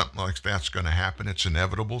accept. Something like that's going to happen. It's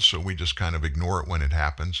inevitable, so we just kind of ignore it when it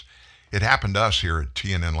happens. It happened to us here at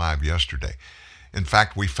TNN Live yesterday. In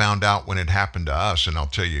fact, we found out when it happened to us, and I'll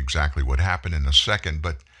tell you exactly what happened in a second,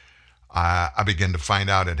 but I began to find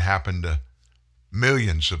out it happened to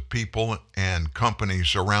millions of people and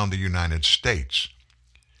companies around the United States.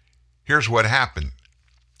 Here's what happened.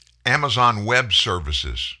 Amazon Web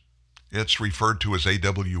Services, it's referred to as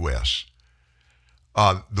AWS.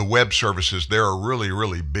 The web services, they're a really,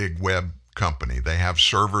 really big web company. They have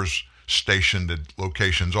servers stationed at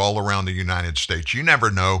locations all around the United States. You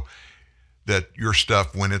never know that your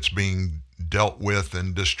stuff, when it's being dealt with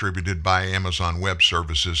and distributed by Amazon Web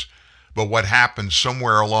Services, but what happens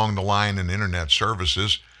somewhere along the line in internet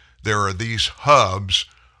services, there are these hubs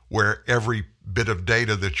where every bit of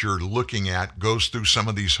data that you're looking at goes through some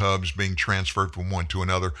of these hubs being transferred from one to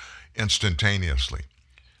another instantaneously.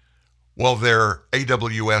 Well, their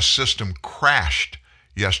AWS system crashed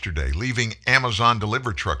yesterday, leaving Amazon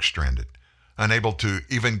delivery trucks stranded, unable to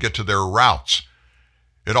even get to their routes.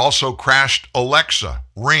 It also crashed Alexa,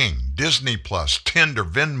 Ring, Disney Plus, Tinder,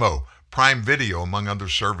 Venmo, Prime Video, among other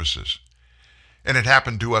services. And it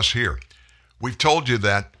happened to us here. We've told you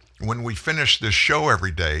that when we finish this show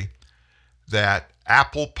every day, that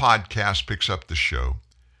Apple Podcast picks up the show,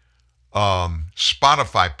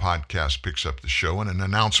 Spotify Podcast picks up the show, and an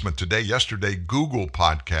announcement yesterday, Google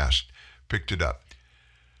Podcast picked it up.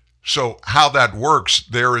 So how that works,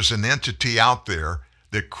 there is an entity out there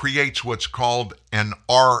that creates what's called an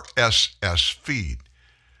RSS feed.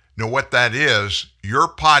 Now what that is, your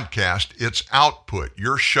podcast, its output,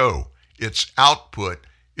 your show, its output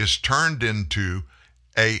is turned into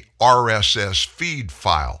a RSS feed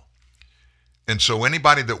file. And so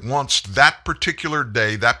anybody that wants that particular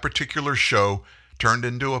day, that particular show turned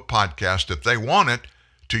into a podcast, if they want it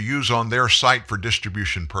to use on their site for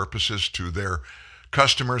distribution purposes to their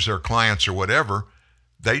customers, their clients, or whatever,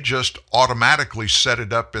 they just automatically set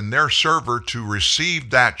it up in their server to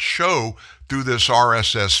receive that show through this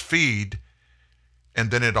RSS feed,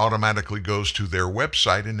 and then it automatically goes to their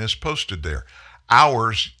website and is posted there.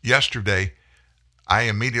 Ours, yesterday, I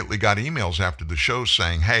immediately got emails after the show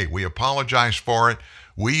saying, hey, we apologize for it.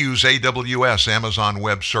 We use AWS, Amazon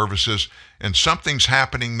Web Services, and something's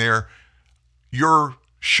happening there. Your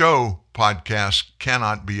show podcast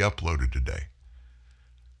cannot be uploaded today.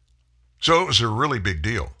 So it was a really big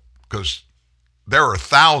deal because there are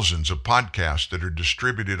thousands of podcasts that are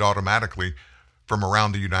distributed automatically from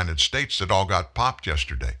around the United States that all got popped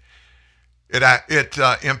yesterday. It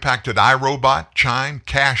impacted iRobot, Chime,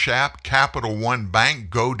 Cash App, Capital One Bank,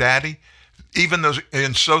 GoDaddy, even the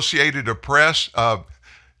Associated Press. That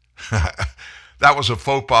was a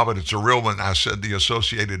faux pas, but it's a real one. I said the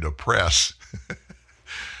Associated Press.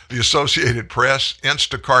 The Associated Press,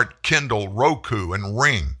 Instacart, Kindle, Roku, and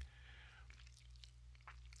Ring.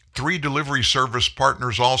 3 delivery service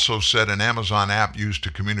partners also said an Amazon app used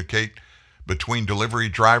to communicate between delivery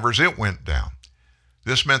drivers, it went down.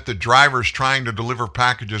 This meant that drivers trying to deliver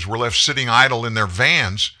packages were left sitting idle in their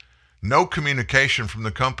vans, no communication from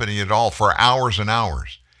the company at all for hours and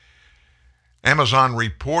hours. Amazon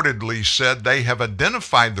reportedly said they have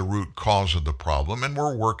identified the root cause of the problem and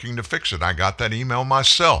were working to fix it. I got that email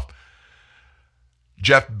myself.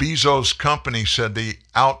 Jeff Bezos' company said the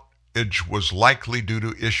outage was likely due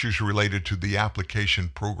to issues related to the application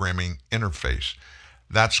programming interface.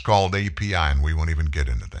 That's called API, and we won't even get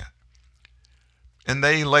into that. And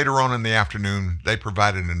they, later on in the afternoon, they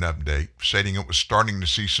provided an update stating it was starting to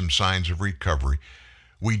see some signs of recovery.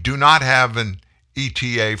 We do not have an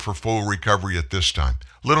ETA for full recovery at this time.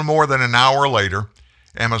 A little more than an hour later,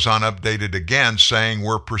 Amazon updated again saying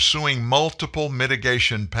we're pursuing multiple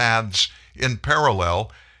mitigation paths in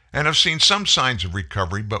parallel and have seen some signs of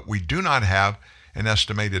recovery, but we do not have an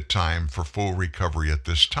estimated time for full recovery at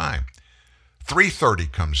this time.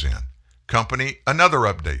 3:30 comes in. Company, another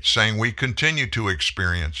update saying we continue to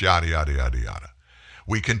experience yada, yada, yada, yada.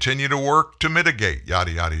 We continue to work to mitigate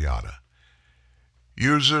yada, yada, yada.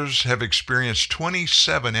 Users have experienced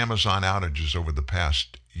 27 Amazon outages over the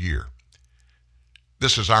past year.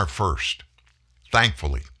 This is our first,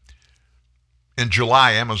 thankfully. In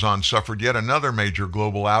July, Amazon suffered yet another major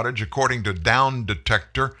global outage. According to Down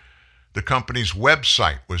Detector, the company's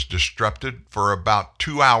website was disrupted for about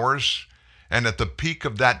 2 hours, and at the peak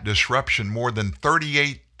of that disruption, more than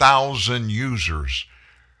 38,000 users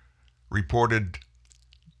reported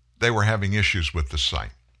they were having issues with the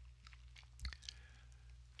site.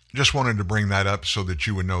 Just wanted to bring that up so that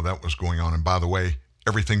you would know that was going on. And by the way,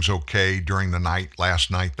 everything's okay during the night.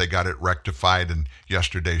 Last night they got it rectified, and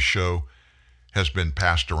yesterday's show has been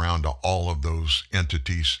passed around to all of those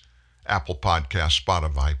entities: Apple Podcast,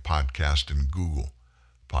 Spotify Podcast, and Google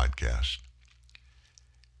Podcast.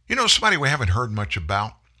 You know, somebody we haven't heard much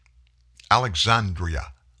about,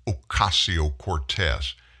 Alexandria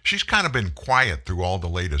Ocasio-Cortez. She's kind of been quiet through all the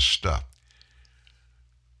latest stuff.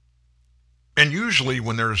 And usually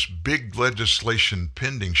when there's big legislation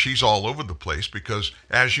pending, she's all over the place because,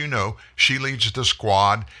 as you know, she leads the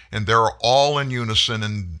squad and they're all in unison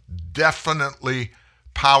and definitely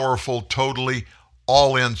powerful, totally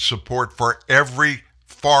all-in support for every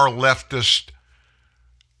far leftist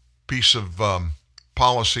piece of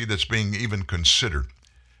policy that's being even considered.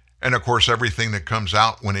 And of course, everything that comes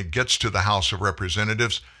out when it gets to the House of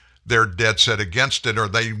Representatives, they're dead set against it, or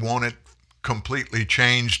they want it completely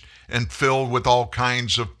changed and filled with all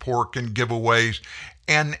kinds of pork and giveaways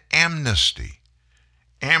and amnesty.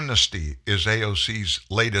 Amnesty is AOC's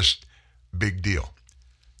latest big deal.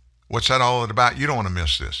 What's that all about? You don't want to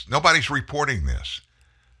miss this. Nobody's reporting this,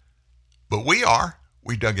 but we are.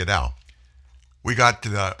 We dug it out. We've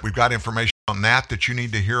got information on that you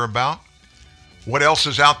need to hear about. What else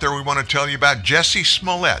is out there we want to tell you about? Jussie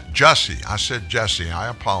Smollett. I said Jesse. I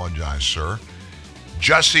apologize, sir.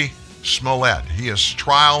 Jussie Smollett. His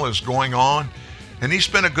trial is going on, and he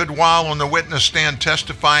spent a good while on the witness stand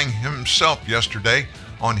testifying himself yesterday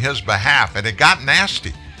on his behalf, and it got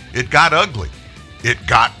nasty. It got ugly. It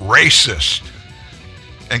got racist.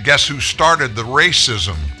 And guess who started the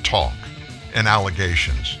racism talk and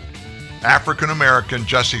allegations? African-American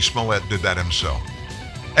Jussie Smollett did that himself.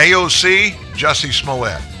 AOC, Jussie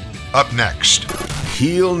Smollett. Up next.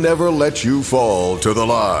 He'll never let you fall to the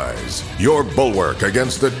lies. Your bulwark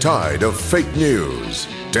against the tide of fake news.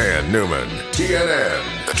 Dan Newman,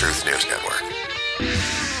 TNN, the Truth News Network.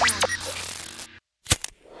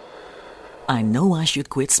 I know I should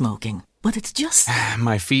quit smoking, but it's just...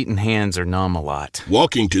 My feet and hands are numb a lot.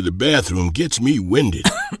 Walking to the bathroom gets me winded.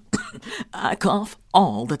 I cough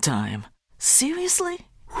all the time. Seriously?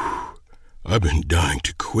 I've been dying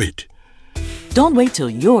to quit. Don't wait till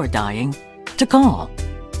you're dying to call.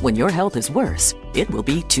 When your health is worse, it will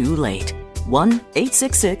be too late.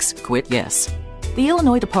 1-866-QUIT-YES. The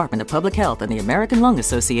Illinois Department of Public Health and the American Lung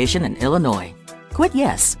Association in Illinois.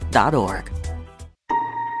 QuitYes.org.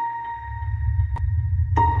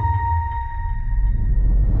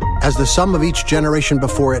 As the sum of each generation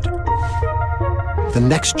before it, the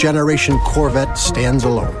next generation Corvette stands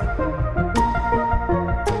alone.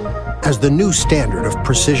 As the new standard of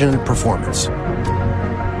precision and performance,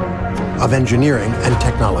 of engineering and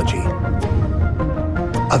technology,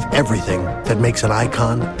 of everything that makes an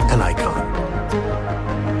icon,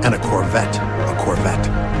 and a Corvette, a Corvette.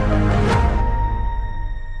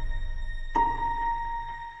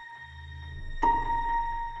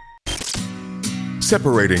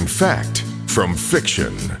 Separating fact from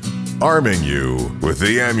fiction. Arming you with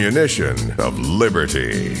the ammunition of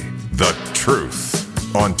liberty. The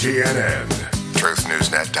Truth on TNN.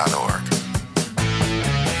 TruthNewsNet.org.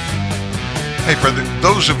 Hey, for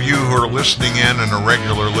those of you who are listening in and are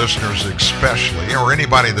regular listeners especially, or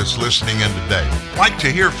anybody that's listening in today, I'd like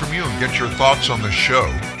to hear from you and get your thoughts on the show.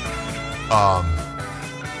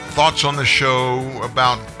 Thoughts on the show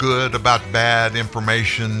about good, about bad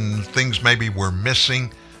information, things maybe we're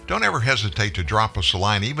missing. Don't ever hesitate to drop us a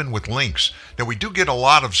line, even with links. Now, we do get a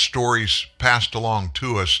lot of stories passed along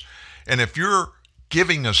to us, and if you're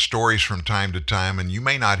giving us stories from time to time and you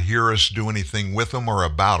may not hear us do anything with them or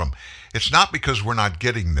about them, it's not because we're not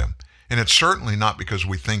getting them, and it's certainly not because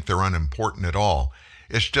we think they're unimportant at all.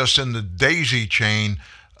 It's just in the daisy chain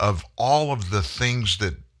of all of the things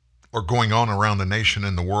that are going on around the nation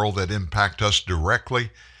and the world that impact us directly.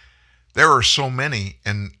 There are so many,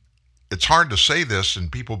 and it's hard to say this and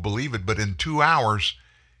people believe it, but in 2 hours,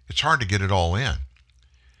 it's hard to get it all in.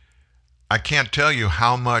 I can't tell you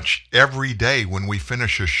how much every day when we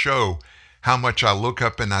finish a show, how much I look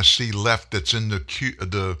up and I see left that's in the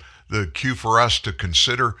queue for us to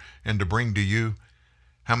consider and to bring to you.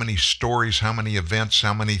 How many stories, how many events,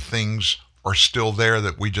 how many things are still there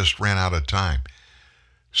that we just ran out of time.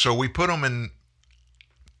 So we put them in,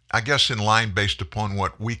 I guess, in line based upon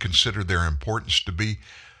what we consider their importance to be.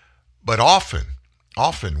 But often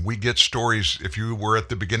we get stories. If you were at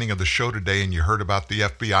the beginning of the show today and you heard about the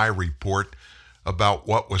FBI report about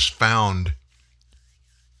what was found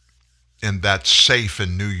in that safe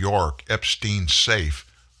in New York, Epstein's safe,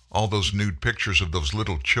 all those nude pictures of those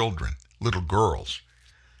little children, little girls.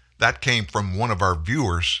 That came from one of our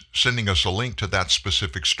viewers sending us a link to that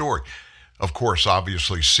specific story. Of course,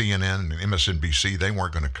 obviously, CNN and MSNBC, they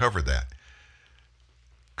weren't going to cover that.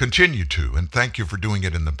 Continue to, and thank you for doing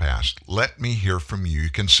it in the past. Let me hear from you. You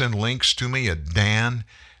can send links to me at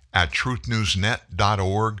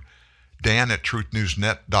dan@truthnewsnet.org,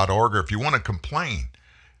 dan@truthnewsnet.org, or if you want to complain,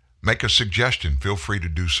 make a suggestion, feel free to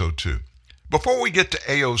do so too. Before we get to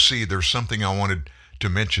AOC, there's something I wanted to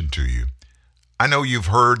mention to you. I know you've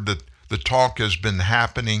heard that the talk has been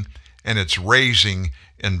happening and it's raising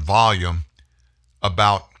in volume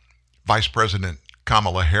about Vice President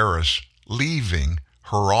Kamala Harris leaving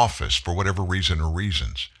her office for whatever reason or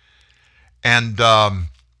reasons. And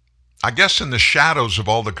I guess in the shadows of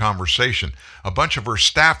all the conversation, a bunch of her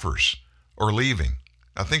staffers are leaving.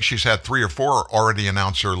 I think she's had 3 or 4 already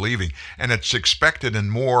announce they're leaving, and it's expected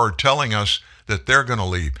and more are telling us that they're going to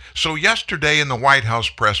leave. So yesterday in the White House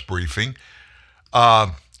press briefing,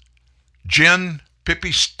 Jen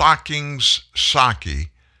Pippi Stockings Psaki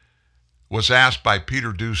was asked by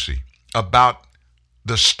Peter Doocy about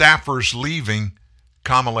the staffers leaving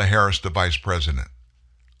Kamala Harris, the vice president.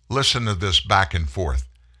 Listen to this back and forth.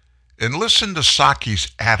 And listen to Psaki's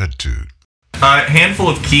attitude. A handful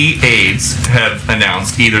of key aides have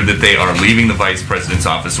announced either that they are leaving the vice president's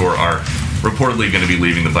office or are reportedly going to be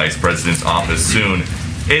leaving the vice president's office soon.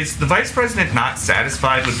 Is the vice president not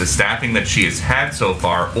satisfied with the staffing that she has had so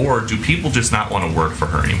far, or do people just not want to work for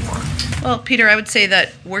her anymore? Well, Peter, I would say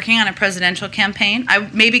that working on a presidential campaign, I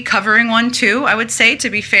may be covering one too, I would say,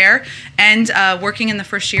 to be fair, and working in the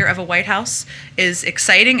first year of a White House is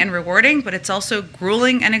exciting and rewarding, but it's also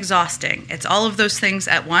grueling and exhausting. It's all of those things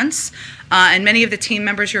at once. And many of the team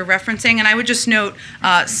members you're referencing, and I would just note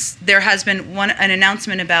there has been an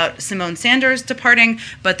announcement about Simone Sanders departing,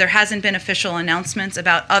 but there hasn't been official announcements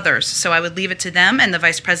about others. So I would leave it to them and the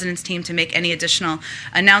vice president's team to make any additional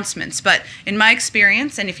announcements. But in my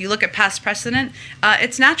experience, and if you look at past precedent,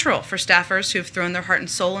 it's natural for staffers who have thrown their heart and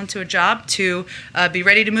soul into a job to be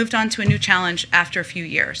ready to move on to a new challenge after a few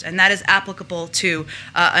years. And that is applicable to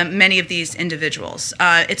many of these individuals.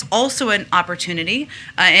 It's also an opportunity,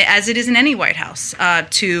 as it is in any White House,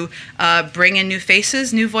 to bring in new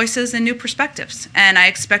faces, new voices, and new perspectives. And I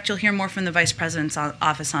expect you'll hear more from the Vice President's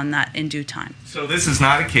office on that in due time. So this is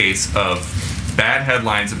not a case of bad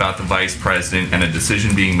headlines about the Vice President and a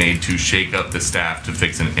decision being made to shake up the staff to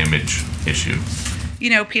fix an image issue. You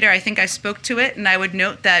know, Peter, I think I spoke to it, and I would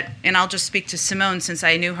note that, and I'll just speak to Simone since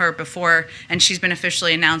I knew her before, and she's been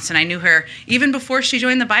officially announced, and I knew her even before she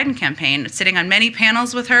joined the Biden campaign, sitting on many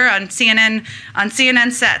panels with her on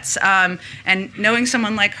CNN sets, and knowing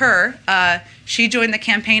someone like her, she joined the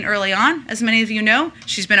campaign early on, as many of you know.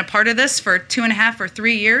 She's been a part of this for 2.5 or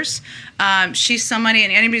 3 years. She's somebody,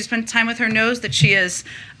 and anybody who's spent time with her knows that she is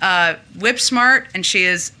whip smart, and she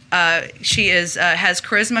has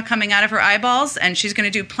charisma coming out of her eyeballs, and she's going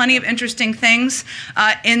to do plenty of interesting things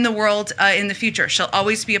in the world in the future. She'll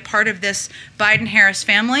always be a part of this Biden-Harris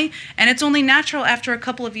family, and it's only natural after a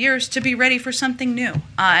couple of years to be ready for something new.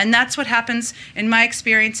 And that's what happens in my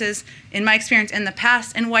experience in the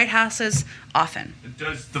past in White Houses often.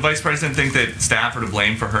 Does the Vice President think that staff are to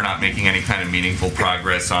blame for her not making any kind of meaningful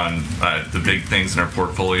progress on the big things in her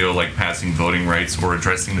portfolio, like passing voting rights or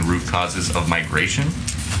addressing the root causes of migration?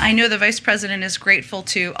 I know the Vice President is grateful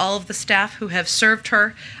to all of the staff who have served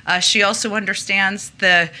her. She also understands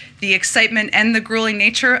the excitement and the grueling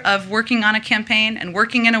nature of working on a campaign and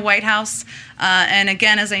working in a White House. And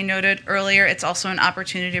again, as I noted earlier, it's also an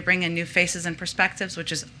opportunity to bring in new faces and perspectives,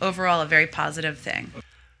 which is overall a very positive thing.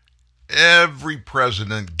 Every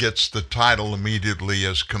president gets the title immediately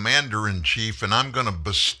as Commander-in-Chief, and I'm going to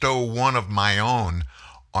bestow one of my own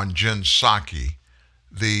on Jen Psaki,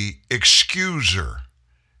 the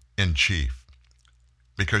excuser-in-chief,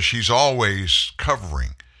 because she's always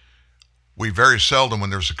covering. We very seldom, when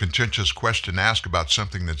there's a contentious question asked about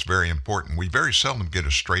something that's very important, we very seldom get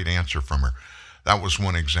a straight answer from her. That was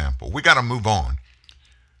one example. We got to move on.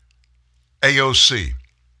 AOC,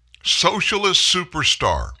 socialist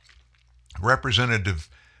superstar, Representative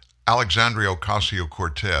Alexandria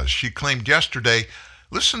Ocasio-Cortez. She claimed yesterday,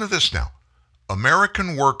 listen to this now,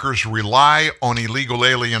 American workers rely on illegal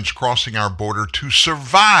aliens crossing our border to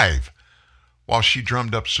survive, while she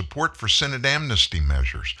drummed up support for Senate amnesty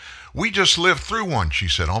measures. We just lived through one, she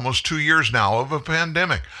said, almost 2 years now of a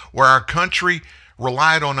pandemic where our country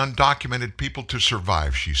relied on undocumented people to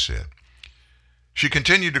survive, she said. She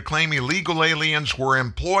continued to claim illegal aliens were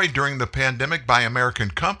employed during the pandemic by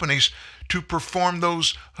American companies to perform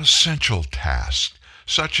those essential tasks,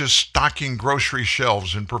 such as stocking grocery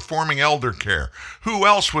shelves and performing elder care. Who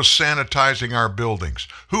else was sanitizing our buildings?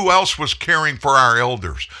 Who else was caring for our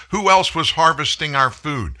elders? Who else was harvesting our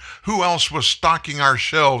food? Who else was stocking our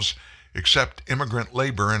shelves except immigrant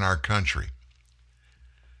labor in our country?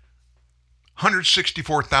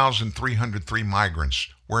 164,303 migrants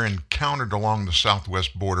were encountered along the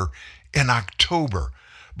southwest border in October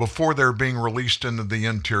before they're being released into the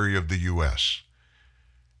interior of the U.S.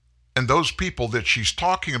 And those people that she's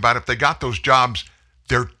talking about, if they got those jobs,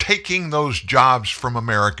 they're taking those jobs from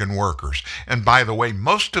American workers. And by the way,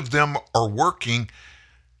 most of them are working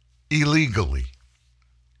illegally.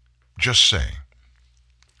 Just saying.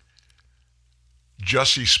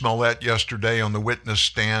 Jussie Smollett yesterday on the witness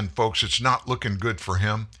stand, folks, it's not looking good for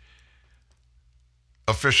him.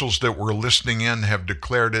 Officials that were listening in have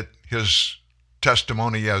declared his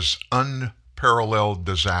testimony as unparalleled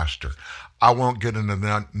disaster. I won't get into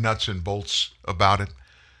the nuts and bolts about it,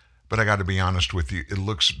 but I got to be honest with you. It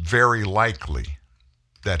looks very likely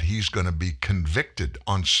that he's going to be convicted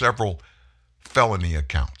on several felony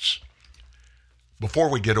accounts. Before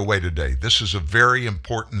we get away today, this is a very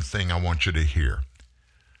important thing I want you to hear.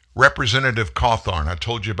 Representative Cawthorn, I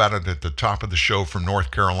told you about it at the top of the show from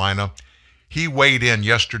North Carolina. He weighed in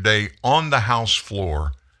yesterday on the House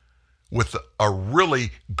floor with a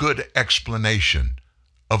really good explanation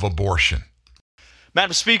of abortion.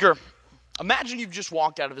 Madam Speaker, imagine you've just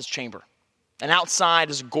walked out of this chamber, and outside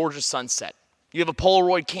is a gorgeous sunset. You have a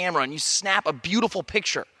Polaroid camera, and you snap a beautiful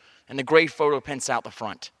picture, and the gray photo prints out the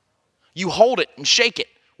front. You hold it and shake it,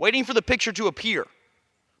 waiting for the picture to appear.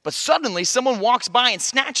 But suddenly, someone walks by and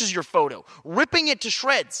snatches your photo, ripping it to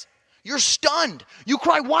shreds. You're stunned. You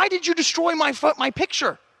cry, "Why did you destroy my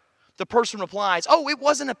picture?" The person replies, "Oh, it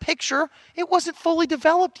wasn't a picture. It wasn't fully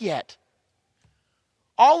developed yet."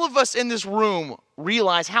 All of us in this room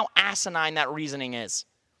realize how asinine that reasoning is.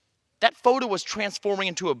 That photo was transforming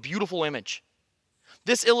into a beautiful image.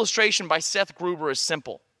 This illustration by Seth Gruber is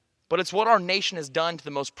simple, but it's what our nation has done to the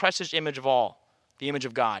most precious image of all, the image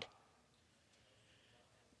of God.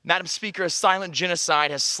 Madam Speaker, a silent genocide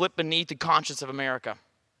has slipped beneath the conscience of America.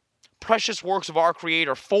 Precious works of our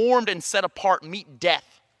Creator, formed and set apart, meet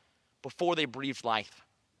death before they breathe life.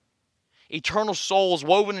 Eternal souls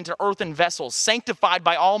woven into earthen vessels, sanctified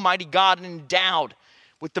by Almighty God and endowed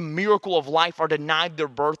with the miracle of life, are denied their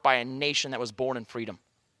birth by a nation that was born in freedom.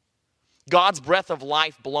 God's breath of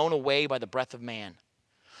life blown away by the breath of man.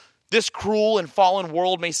 This cruel and fallen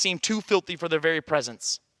world may seem too filthy for their very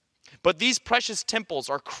presence, but these precious temples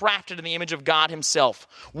are crafted in the image of God Himself.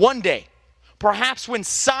 One day, perhaps when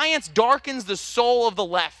science darkens the soul of the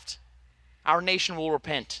left, our nation will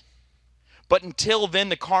repent. But until then,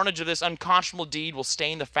 the carnage of this unconscionable deed will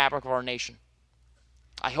stain the fabric of our nation.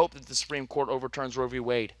 I hope that the Supreme Court overturns Roe v.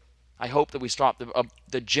 Wade. I hope that we stop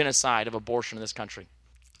the genocide of abortion in this country.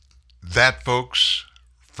 That, folks,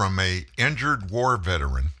 from a injured war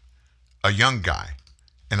veteran, a young guy,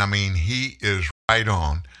 and I mean, he is right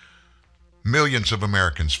on. Millions of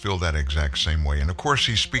Americans feel that exact same way. And of course,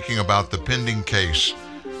 he's speaking about the pending case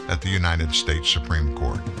at the United States Supreme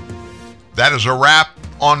Court. That is a wrap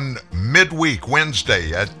on midweek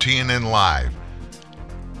Wednesday at TNN Live.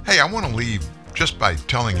 Hey, I want to leave just by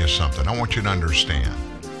telling you something. I want you to understand.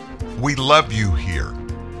 We love you here.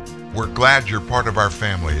 We're glad you're part of our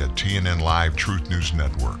family at TNN Live Truth News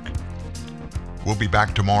Network. We'll be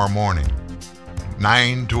back tomorrow morning,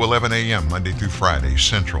 9 to 11 a.m., Monday through Friday,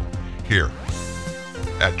 Central, here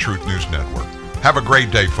at Truth News Network. Have a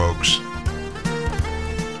great day, folks.